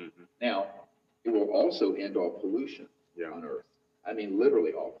up. Now, it will also end all pollution on Earth. I mean,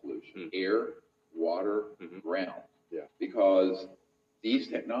 literally all pollution. Air, water, ground. Because these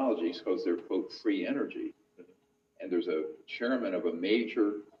technologies, because they're, quote, free energy, and there's a chairman of a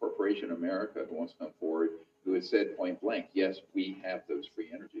major corporation in America who wants to come forward, who has said point blank, yes, we have those free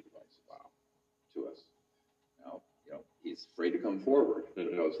energy devices to us. Now, you know, he's afraid to come forward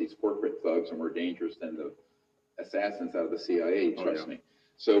because these corporate thugs are more dangerous than the assassins out of the CIA, trust me.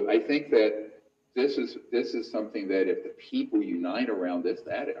 So I think that this is something that if the people unite around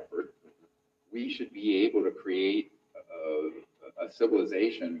that effort, we should be able to create a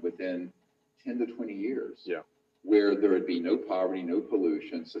civilization within 10 to 20 years where there would be no poverty, no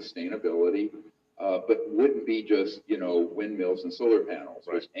pollution, sustainability, but wouldn't be just, you know, windmills and solar panels,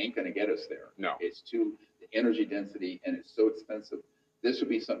 which ain't going to get us there. No. It's too, the energy density, and it's so expensive. This would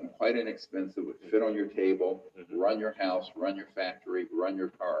be something quite inexpensive, would fit on your table, run your house, run your factory, run your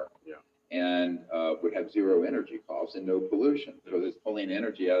car, and would have zero energy costs and no pollution, because it's pulling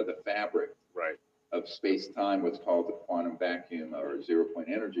energy out of the fabric of space-time, what's called the quantum vacuum or zero-point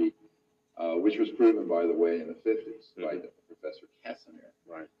energy, which was proven, by the way, in the 50s by Professor Casimir.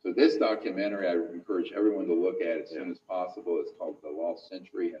 So this documentary, I would encourage everyone to look at as soon as possible. It's called The Lost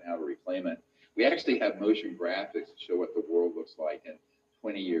Century and How to Reclaim It. We actually have motion graphics to show what the world looks like in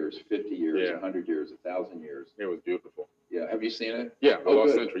 20 years, 50 years, 100 years, 1,000 years. It was beautiful. Yeah, have you seen it? Yeah, The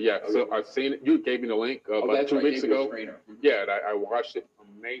Lost Century. Yeah, so I've seen it. You gave me the link about 2 weeks ago. Yeah, and I watched it.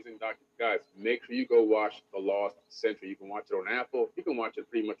 Amazing documentary. Guys, make sure you go watch The Lost Century. You can watch it on Apple. You can watch it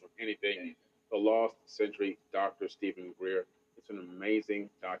pretty much on anything. The Lost Century, Dr. Stephen Greer. It's an amazing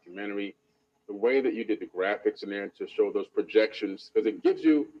documentary. The way that you did the graphics in there to show those projections, because it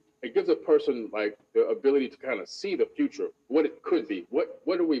gives a person like the ability to kind of see the future, what it could be.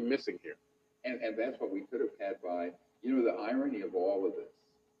 What are we missing here? And that's what we could have had by, you know, the irony of all of this.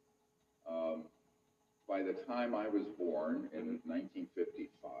 By the time I was born in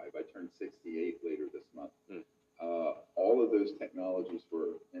 1955, I turned 68 later this month, all of those technologies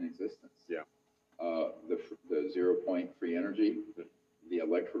were in existence. The zero-point free energy, the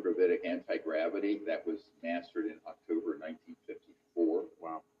electrogravitic anti-gravity, that was mastered in October 1954.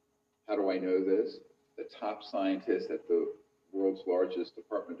 Wow. How do I know this? The top scientist at the world's largest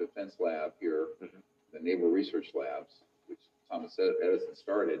Department of Defense lab here, the Naval Research Labs, which Thomas Edison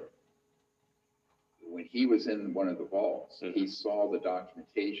started, when he was in one of the vaults, he saw the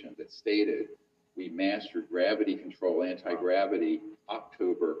documentation that stated we mastered gravity control, anti-gravity,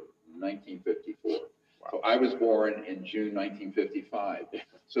 October 1954. So I was born in June 1955.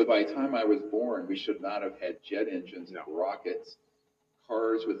 So by the time I was born, we should not have had jet engines, rockets,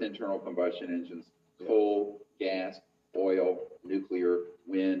 cars with internal combustion engines, coal, gas, oil, nuclear,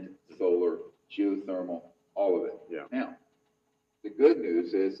 wind, solar, geothermal, all of it. Now, the good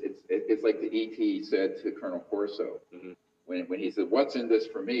news is it's like the ET said to Colonel Corso when he said, "What's in this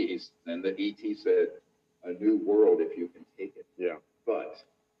for me?" And the ET said, "A new world if you can take it." But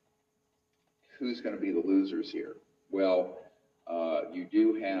who's going to be the losers here? Well, you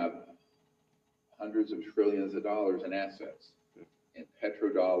do have hundreds of trillions of dollars in assets in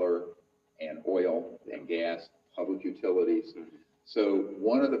petrodollar and oil and gas, public utilities. So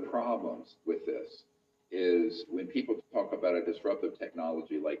one of the problems with this is when people talk about a disruptive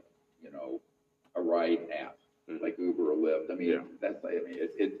technology like, a ride app, like Uber or Lyft. I mean,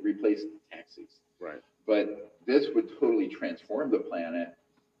 it replaced taxis. Right. But this would totally transform the planet,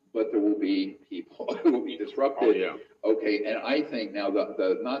 but there will be people who will be disrupted. Oh, yeah. Okay, and I think now not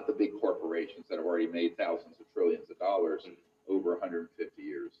the big corporations that have already made thousands of trillions of dollars over 150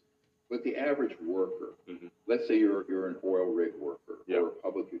 years, but the average worker. Let's say you're an oil rig worker or a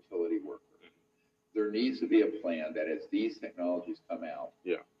public utility worker. There needs to be a plan that as these technologies come out,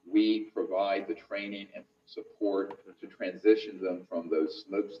 we provide the training and support to transition them from those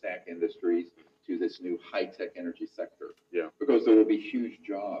smokestack industries to this new high-tech energy sector. Yeah. Because there will be huge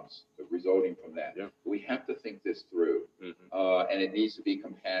jobs resulting from that. Yeah. We have to think this through. And it needs to be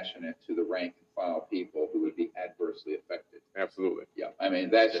compassionate to the rank and file people who would be adversely affected. Absolutely. Yeah. I mean,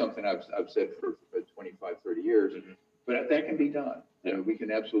 that's something I've said for 25, 30 years. But that can be done. I mean, we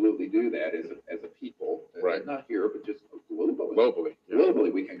can absolutely do that as a people. Right. Not here, but just globally. Globally. Yeah.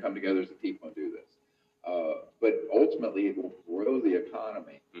 Globally, we can come together as a people and do this. But ultimately, it will grow the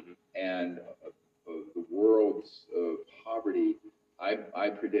economy. And the world's poverty, I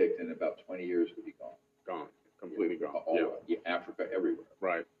predict in about 20 years will be gone. Gone. Completely gone. Africa, everywhere.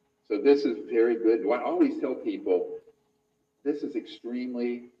 Right. So this is very good. I always tell people, this is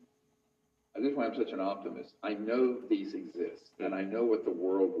extremely... This is why I'm such an optimist. I know these exist, and I know what the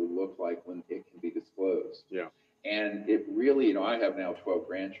world will look like when it can be disclosed. Yeah. And it really, I have now 12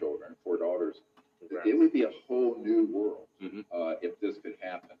 grandchildren, 4 daughters. Congrats. It would be a whole new world if this could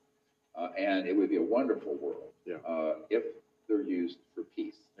happen. And it would be a wonderful world if they're used for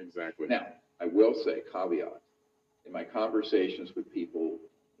peace. Exactly. Now, I will say, caveat, in my conversations with people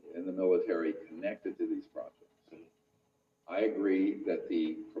in the military connected to these projects, I agree that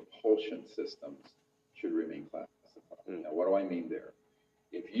the propulsion systems should remain classified. Now, what do I mean there?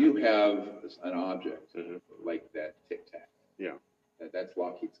 If you have an object like that Tic Tac, that's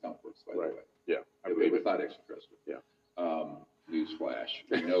Lockheed Skunk Works, by the way. Yeah, it was not extraterrestrial. Yeah. Newsflash.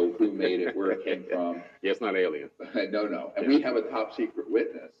 We know who made it, where it came from. Yeah, it's not alien. No. And we have a top secret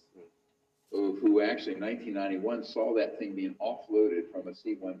witness who actually in 1991 saw that thing being offloaded from a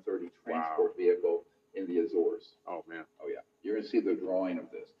C-130 transport vehicle in the Azores. Oh, man. Oh, yeah. You're going to see the drawing of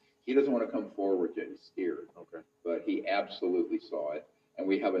this. He doesn't want to come forward yet. He's scared. Okay. But he absolutely saw it. And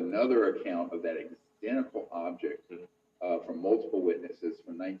we have another account of that identical object from multiple witnesses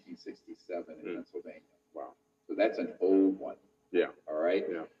from 1967 in Pennsylvania. Wow. So that's an old one. Yeah. All right?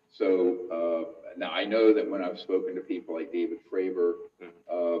 Yeah. So now I know that when I've spoken to people like David Fravor,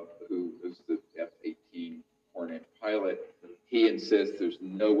 who is the F-18 Hornet pilot, he insists there's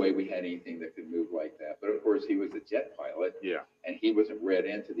no way we had anything that could move like that. But of course, he was a jet pilot, and he wasn't read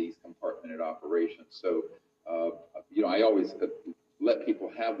into these compartmented operations. So, I always let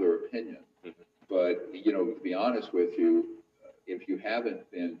people have their opinion. But, to be honest with you, if you haven't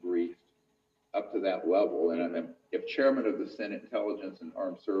been briefed up to that level, and if chairman of the Senate Intelligence and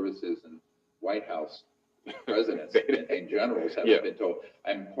Armed Services and White House presidents and generals haven't been told,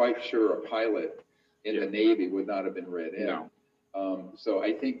 I'm quite sure a pilot in the Navy would not have been read in. No. So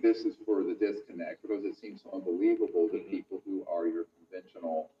I think this is for the disconnect, because it seems so unbelievable to people who are your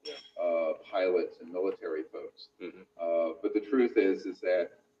conventional pilots and military folks. But the truth is that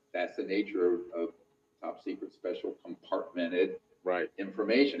that's the nature of top secret special compartmented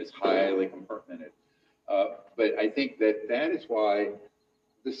information. It's highly compartmented. But I think that is why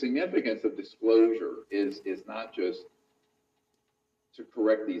the significance of disclosure is not just to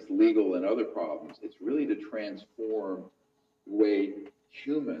correct these legal and other problems. It's really to transform the way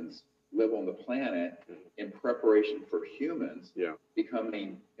humans live on the planet in preparation for humans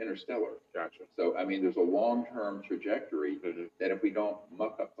becoming interstellar. Gotcha. So, I mean, there's a long-term trajectory that if we don't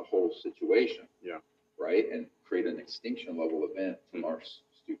muck up the whole situation, right, and create an extinction-level event from our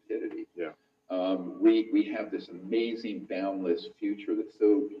stupidity, we have this amazing, boundless future that's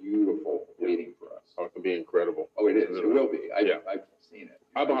so beautiful waiting for us. Oh, it can be incredible. Oh, it is. It will be. I've seen it.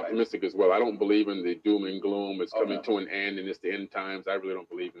 I'm optimistic as well. I don't believe in the doom and gloom. It's coming to an end and it's the end times. I really don't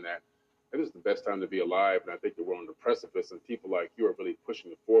believe in that. This is the best time to be alive, and I think that we're on the precipice, and people like you are really pushing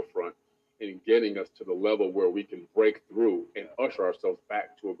the forefront in getting us to the level where we can break through and usher ourselves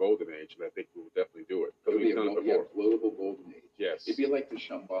back to a golden age, and I think we will definitely do it. Because we've done it before. Global golden age. Yes. It'd be like the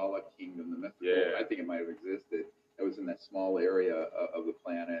Shambhala kingdom, the mythical. I think it might have existed. That was in that small area of the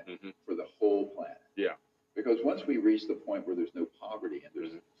planet for the whole planet. Yeah. Because once we reach the point where there's no poverty and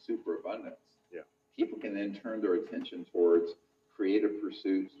there's superabundance, people can then turn their attention towards creative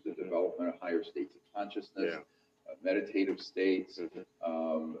pursuits, the development of higher states of consciousness, meditative states,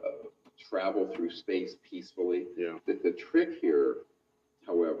 travel through space peacefully. Yeah. The trick here,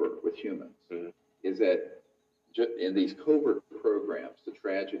 however, with humans, is that in these covert programs, the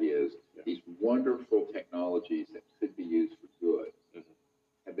tragedy is these wonderful technologies that could be used for good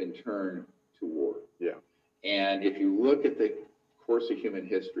have been turned to war. Yeah. And if you look at the course of human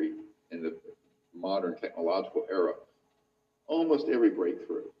history in the modern technological era, almost every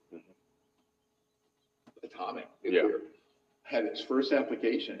breakthrough, atomic, nuclear, had its first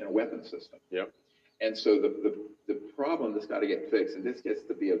application in a weapon system. Yep. And so the problem that's got to get fixed, and this gets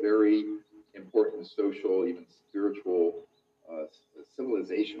to be a very important social, even spiritual,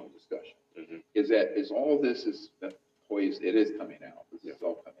 civilizational discussion, is all this is poised. It is coming out. This is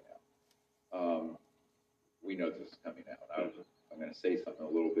all coming out. We know this is coming out. I'm going to say something a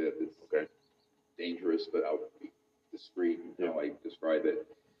little bit that's dangerous, but I'll be discreet in how I describe it.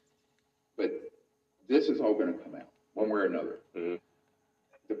 But this is all going to come out one way or another.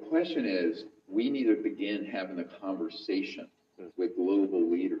 The question is, we need to begin having the conversation with global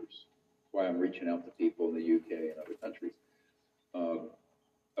leaders. That's why I'm reaching out to people in the UK and other countries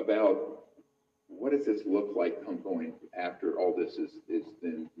about what does this look like going after all this is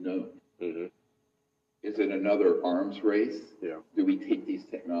been known. Is it another arms race? Yeah. Do we take these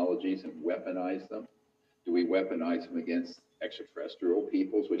technologies and weaponize them? Do we weaponize them against extraterrestrial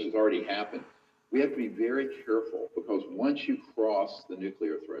peoples, which has already happened? We have to be very careful, because once you cross the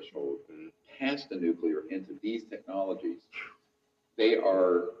nuclear threshold, past the nuclear into these technologies, they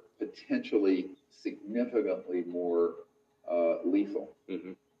are potentially significantly more lethal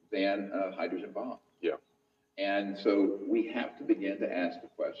than a hydrogen bomb. Yeah. And so we have to begin to ask the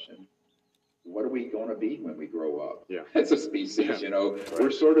question, what are we going to be when we grow up as a species? You know, we're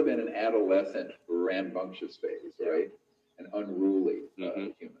sort of in an adolescent, rambunctious phase, right? And unruly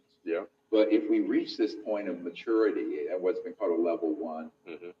humans. Yeah. But if we reach this point of maturity at what's been called a level 1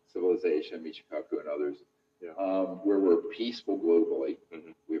 civilization, Michikaku and others, where we're peaceful globally,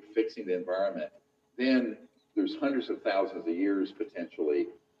 we're fixing the environment, then there's hundreds of thousands of years potentially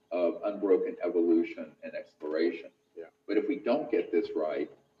of unbroken evolution and exploration. Yeah. But if we don't get this right,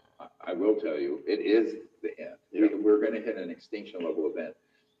 I will tell you, it is the end. Yeah. We're going to hit an extinction level event.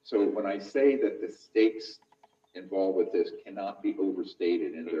 So when I say that the stakes involved with this cannot be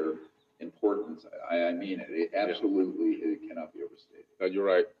overstated in their importance, I mean it. It absolutely it cannot be overstated. No, you're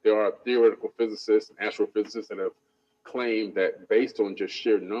right. There are theoretical physicists and astrophysicists that have claimed that based on just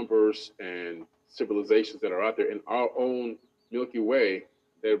sheer numbers and civilizations that are out there in our own Milky Way,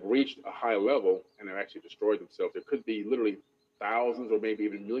 they've reached a high level and have actually destroyed themselves. There could be literally thousands or maybe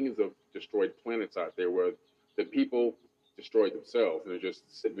even millions of destroyed planets out there where the people destroyed themselves and they're just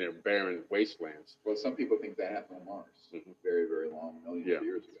sitting there barren wastelands. Well, some people think that happened on Mars very, very long, millions of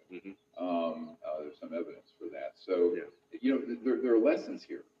years ago. There's some evidence for that. So, you know, there are lessons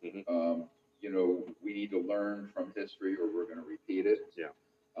here. You know, we need to learn from history or we're going to repeat it.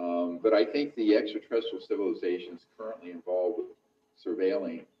 But I think the extraterrestrial civilizations currently involved with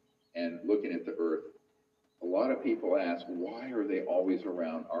surveilling and looking at the Earth, a lot of people ask, why are they always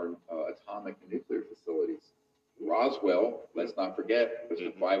around our atomic and nuclear facilities? Roswell, let's not forget, was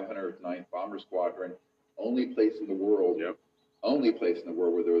the 509th Bomber Squadron, only place in the world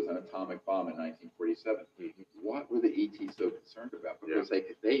where there was an atomic bomb in 1947. What were the ET so concerned about? Because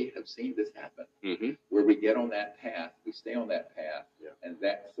they have seen this happen, where we get on that path, we stay on that path, and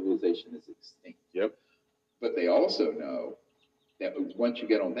that civilization is extinct. But they also know that once you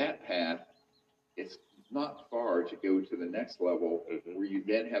get on that path, it's not far to go to the next level, where you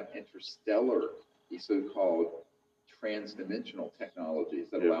then have interstellar, these so-called transdimensional technologies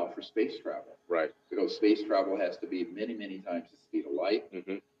that allow for space travel. Right. Because space travel has to be many, many times the speed of light.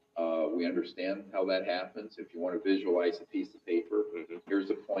 We understand how that happens. If you want to visualize a piece of paper, here's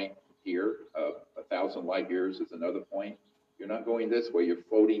a point here. 1,000 light years is another point. You're not going this way. You're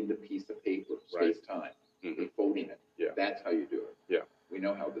folding the piece of paper, space-time. You're folding it. That's how you do it. We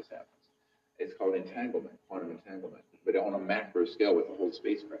know how this happens. It's called entanglement, quantum entanglement, but on a macro scale with the whole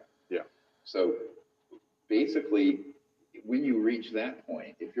spacecraft. So basically, when you reach that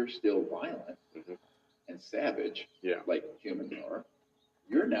point, if you're still violent and savage, like humans are,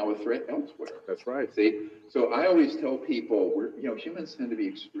 you're now a threat elsewhere. That's right. See, so I always tell people, humans tend to be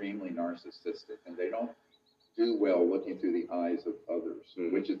extremely narcissistic, and they don't do well looking through the eyes of others,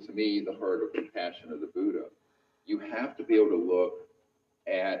 which is, to me, the heart of compassion of the Buddha. You have to be able to look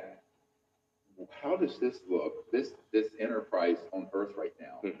at, how does this look, this enterprise on Earth right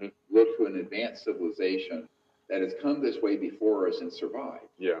now, look to an advanced civilization that has come this way before us and survived?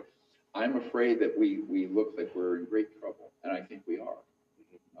 I'm afraid that we look like we're in great trouble, and I think we are.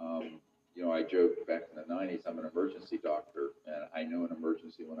 You know, I joked back in the 90s, I'm an emergency doctor, and I know an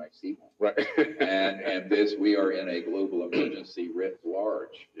emergency when I see one. Right. and we are in a global emergency writ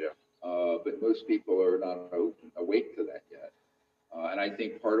large. Yeah. But most people are not awake to that yet. And I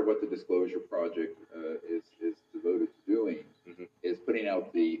think part of what the Disclosure Project is devoted to doing is putting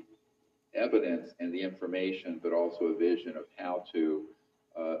out the evidence and the information, but also a vision of how to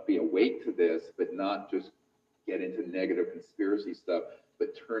be awake to this, but not just get into negative conspiracy stuff, but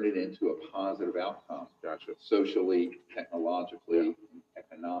turn it into a positive outcome. Gotcha. Socially, technologically,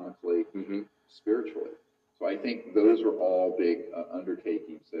 economically, spiritually. So I think those are all big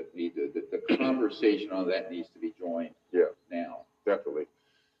undertakings that need to, the conversation on that needs to be joined now. Definitely.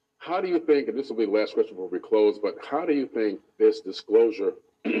 How do you think, and this will be the last question before we close, but how do you think this disclosure,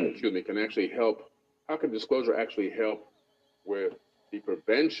 excuse me, can actually help, how can disclosure actually help with the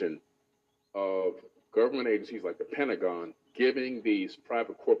prevention of government agencies like the Pentagon giving these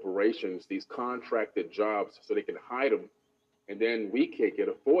private corporations these contracted jobs so they can hide them, and then we can't get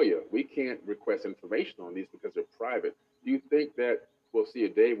a FOIA. We can't request information on these because they're private. Do you think that we'll see a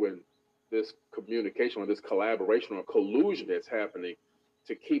day when this communication or this collaboration or collusion that's happening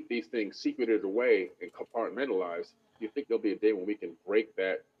to keep these things secreted away and compartmentalized, do you think there'll be a day when we can break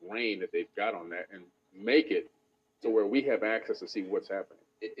that reign that they've got on that and make it to where we have access to see what's happening?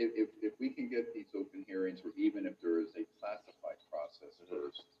 If we can get these open hearings, or even if there is a classified process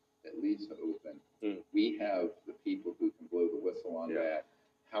first that leads to open, we have the people who can blow the whistle on that,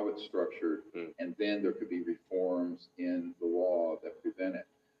 how it's structured, and then there could be reforms in the law that prevent it.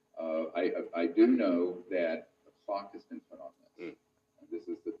 I do know that the clock has been put on this. And this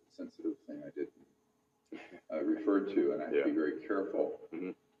is the sensitive thing I didn't refer to, and I have to be very careful.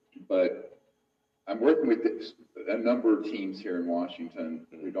 But I'm working with a number of teams here in Washington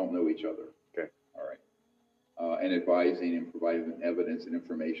who don't know each other. Okay. All right. And advising and providing them evidence and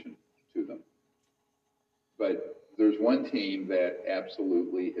information to them. But there's one team that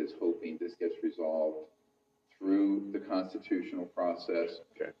absolutely is hoping this gets resolved through the constitutional process,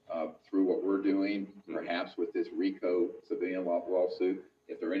 through what we're doing, perhaps with this RICO civilian lawsuit.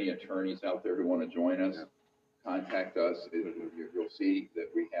 If there are any attorneys out there who want to join us, contact us. You'll see that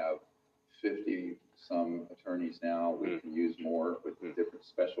we have 50-some attorneys now. We can use more with different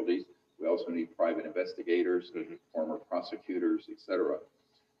specialties. We also need private investigators, former prosecutors, etc.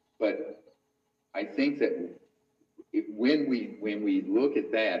 But I think that when we look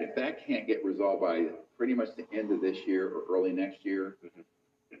at that, if that can't get resolved by pretty much the end of this year or early next year,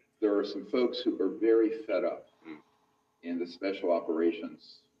 there are some folks who are very fed up in the special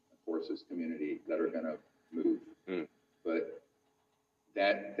operations forces community that are going to move. But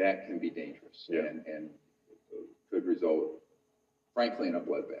that can be dangerous and could result, frankly, in a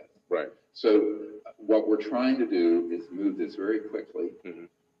bloodbath. Right. So what we're trying to do is move this very quickly.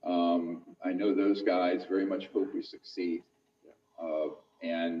 I know those guys very much hope we succeed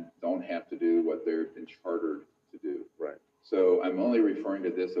and don't have to do what they've been chartered to do. Right. So I'm only referring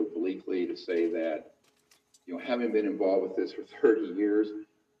to this obliquely to say that, you know, having been involved with this for 30 years,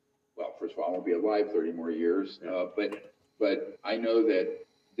 well, first of all, I won't be alive 30 more years, but I know that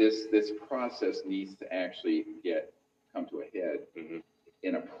this process needs to actually come to a head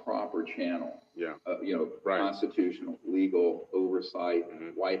in a proper channel. You know, constitutional, legal oversight,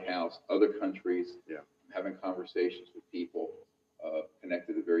 White House, other countries, having conversations with people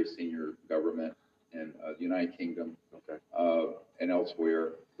connected to very senior government in the United Kingdom and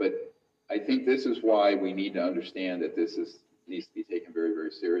elsewhere. But I think this is why we need to understand that this needs to be taken very,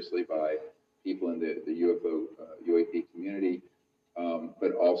 very seriously by people in the UAP community,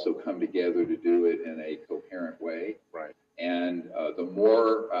 but also come together to do it in a coherent way. Right. And the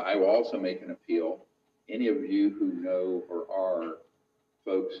more, I will also make an appeal, any of you who know or are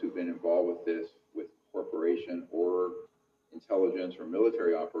folks who've been involved with this, with corporation or intelligence or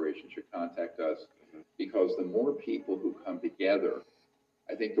military operations, should contact us, because the more people who come together,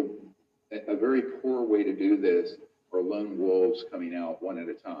 I think a very poor way to do this are lone wolves coming out one at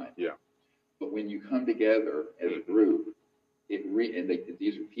a time. But when you come together as a group,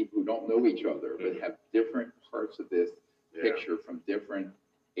 these are people who don't know each other, but have different parts of this picture from different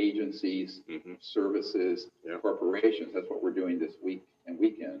agencies, services, corporations. That's what we're doing this week and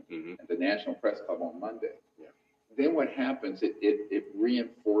weekend at the National Press Club on Monday. Then what happens, it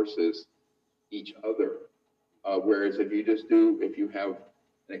reinforces each other. Whereas if you have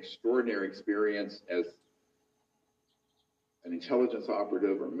an extraordinary experience as an intelligence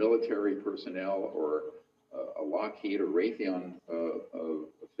operative or military personnel or a Lockheed or Raytheon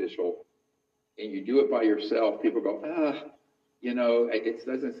official, and you do it by yourself, people go, it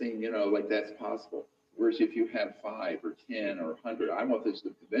doesn't seem, like that's possible. Whereas if you had 5 or 10 or 100, I want this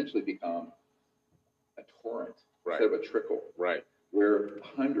to eventually become a torrent instead of a trickle. Right. Where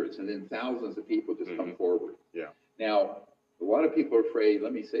hundreds and then thousands of people just come forward. Yeah. Now, a lot of people are afraid,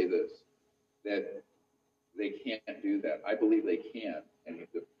 let me say this, that they can't do that. I believe they can. And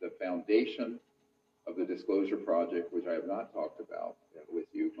the foundation of the Disclosure Project, which I have not talked about with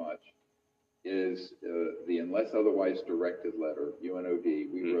you much, is the unless otherwise directed letter,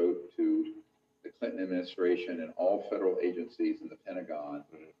 UNOD, we wrote to the Clinton administration and all federal agencies in the Pentagon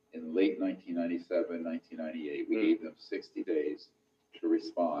in late 1997, 1998. We gave them 60 days to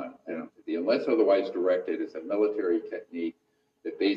respond. And the unless otherwise directed is a military technique that basically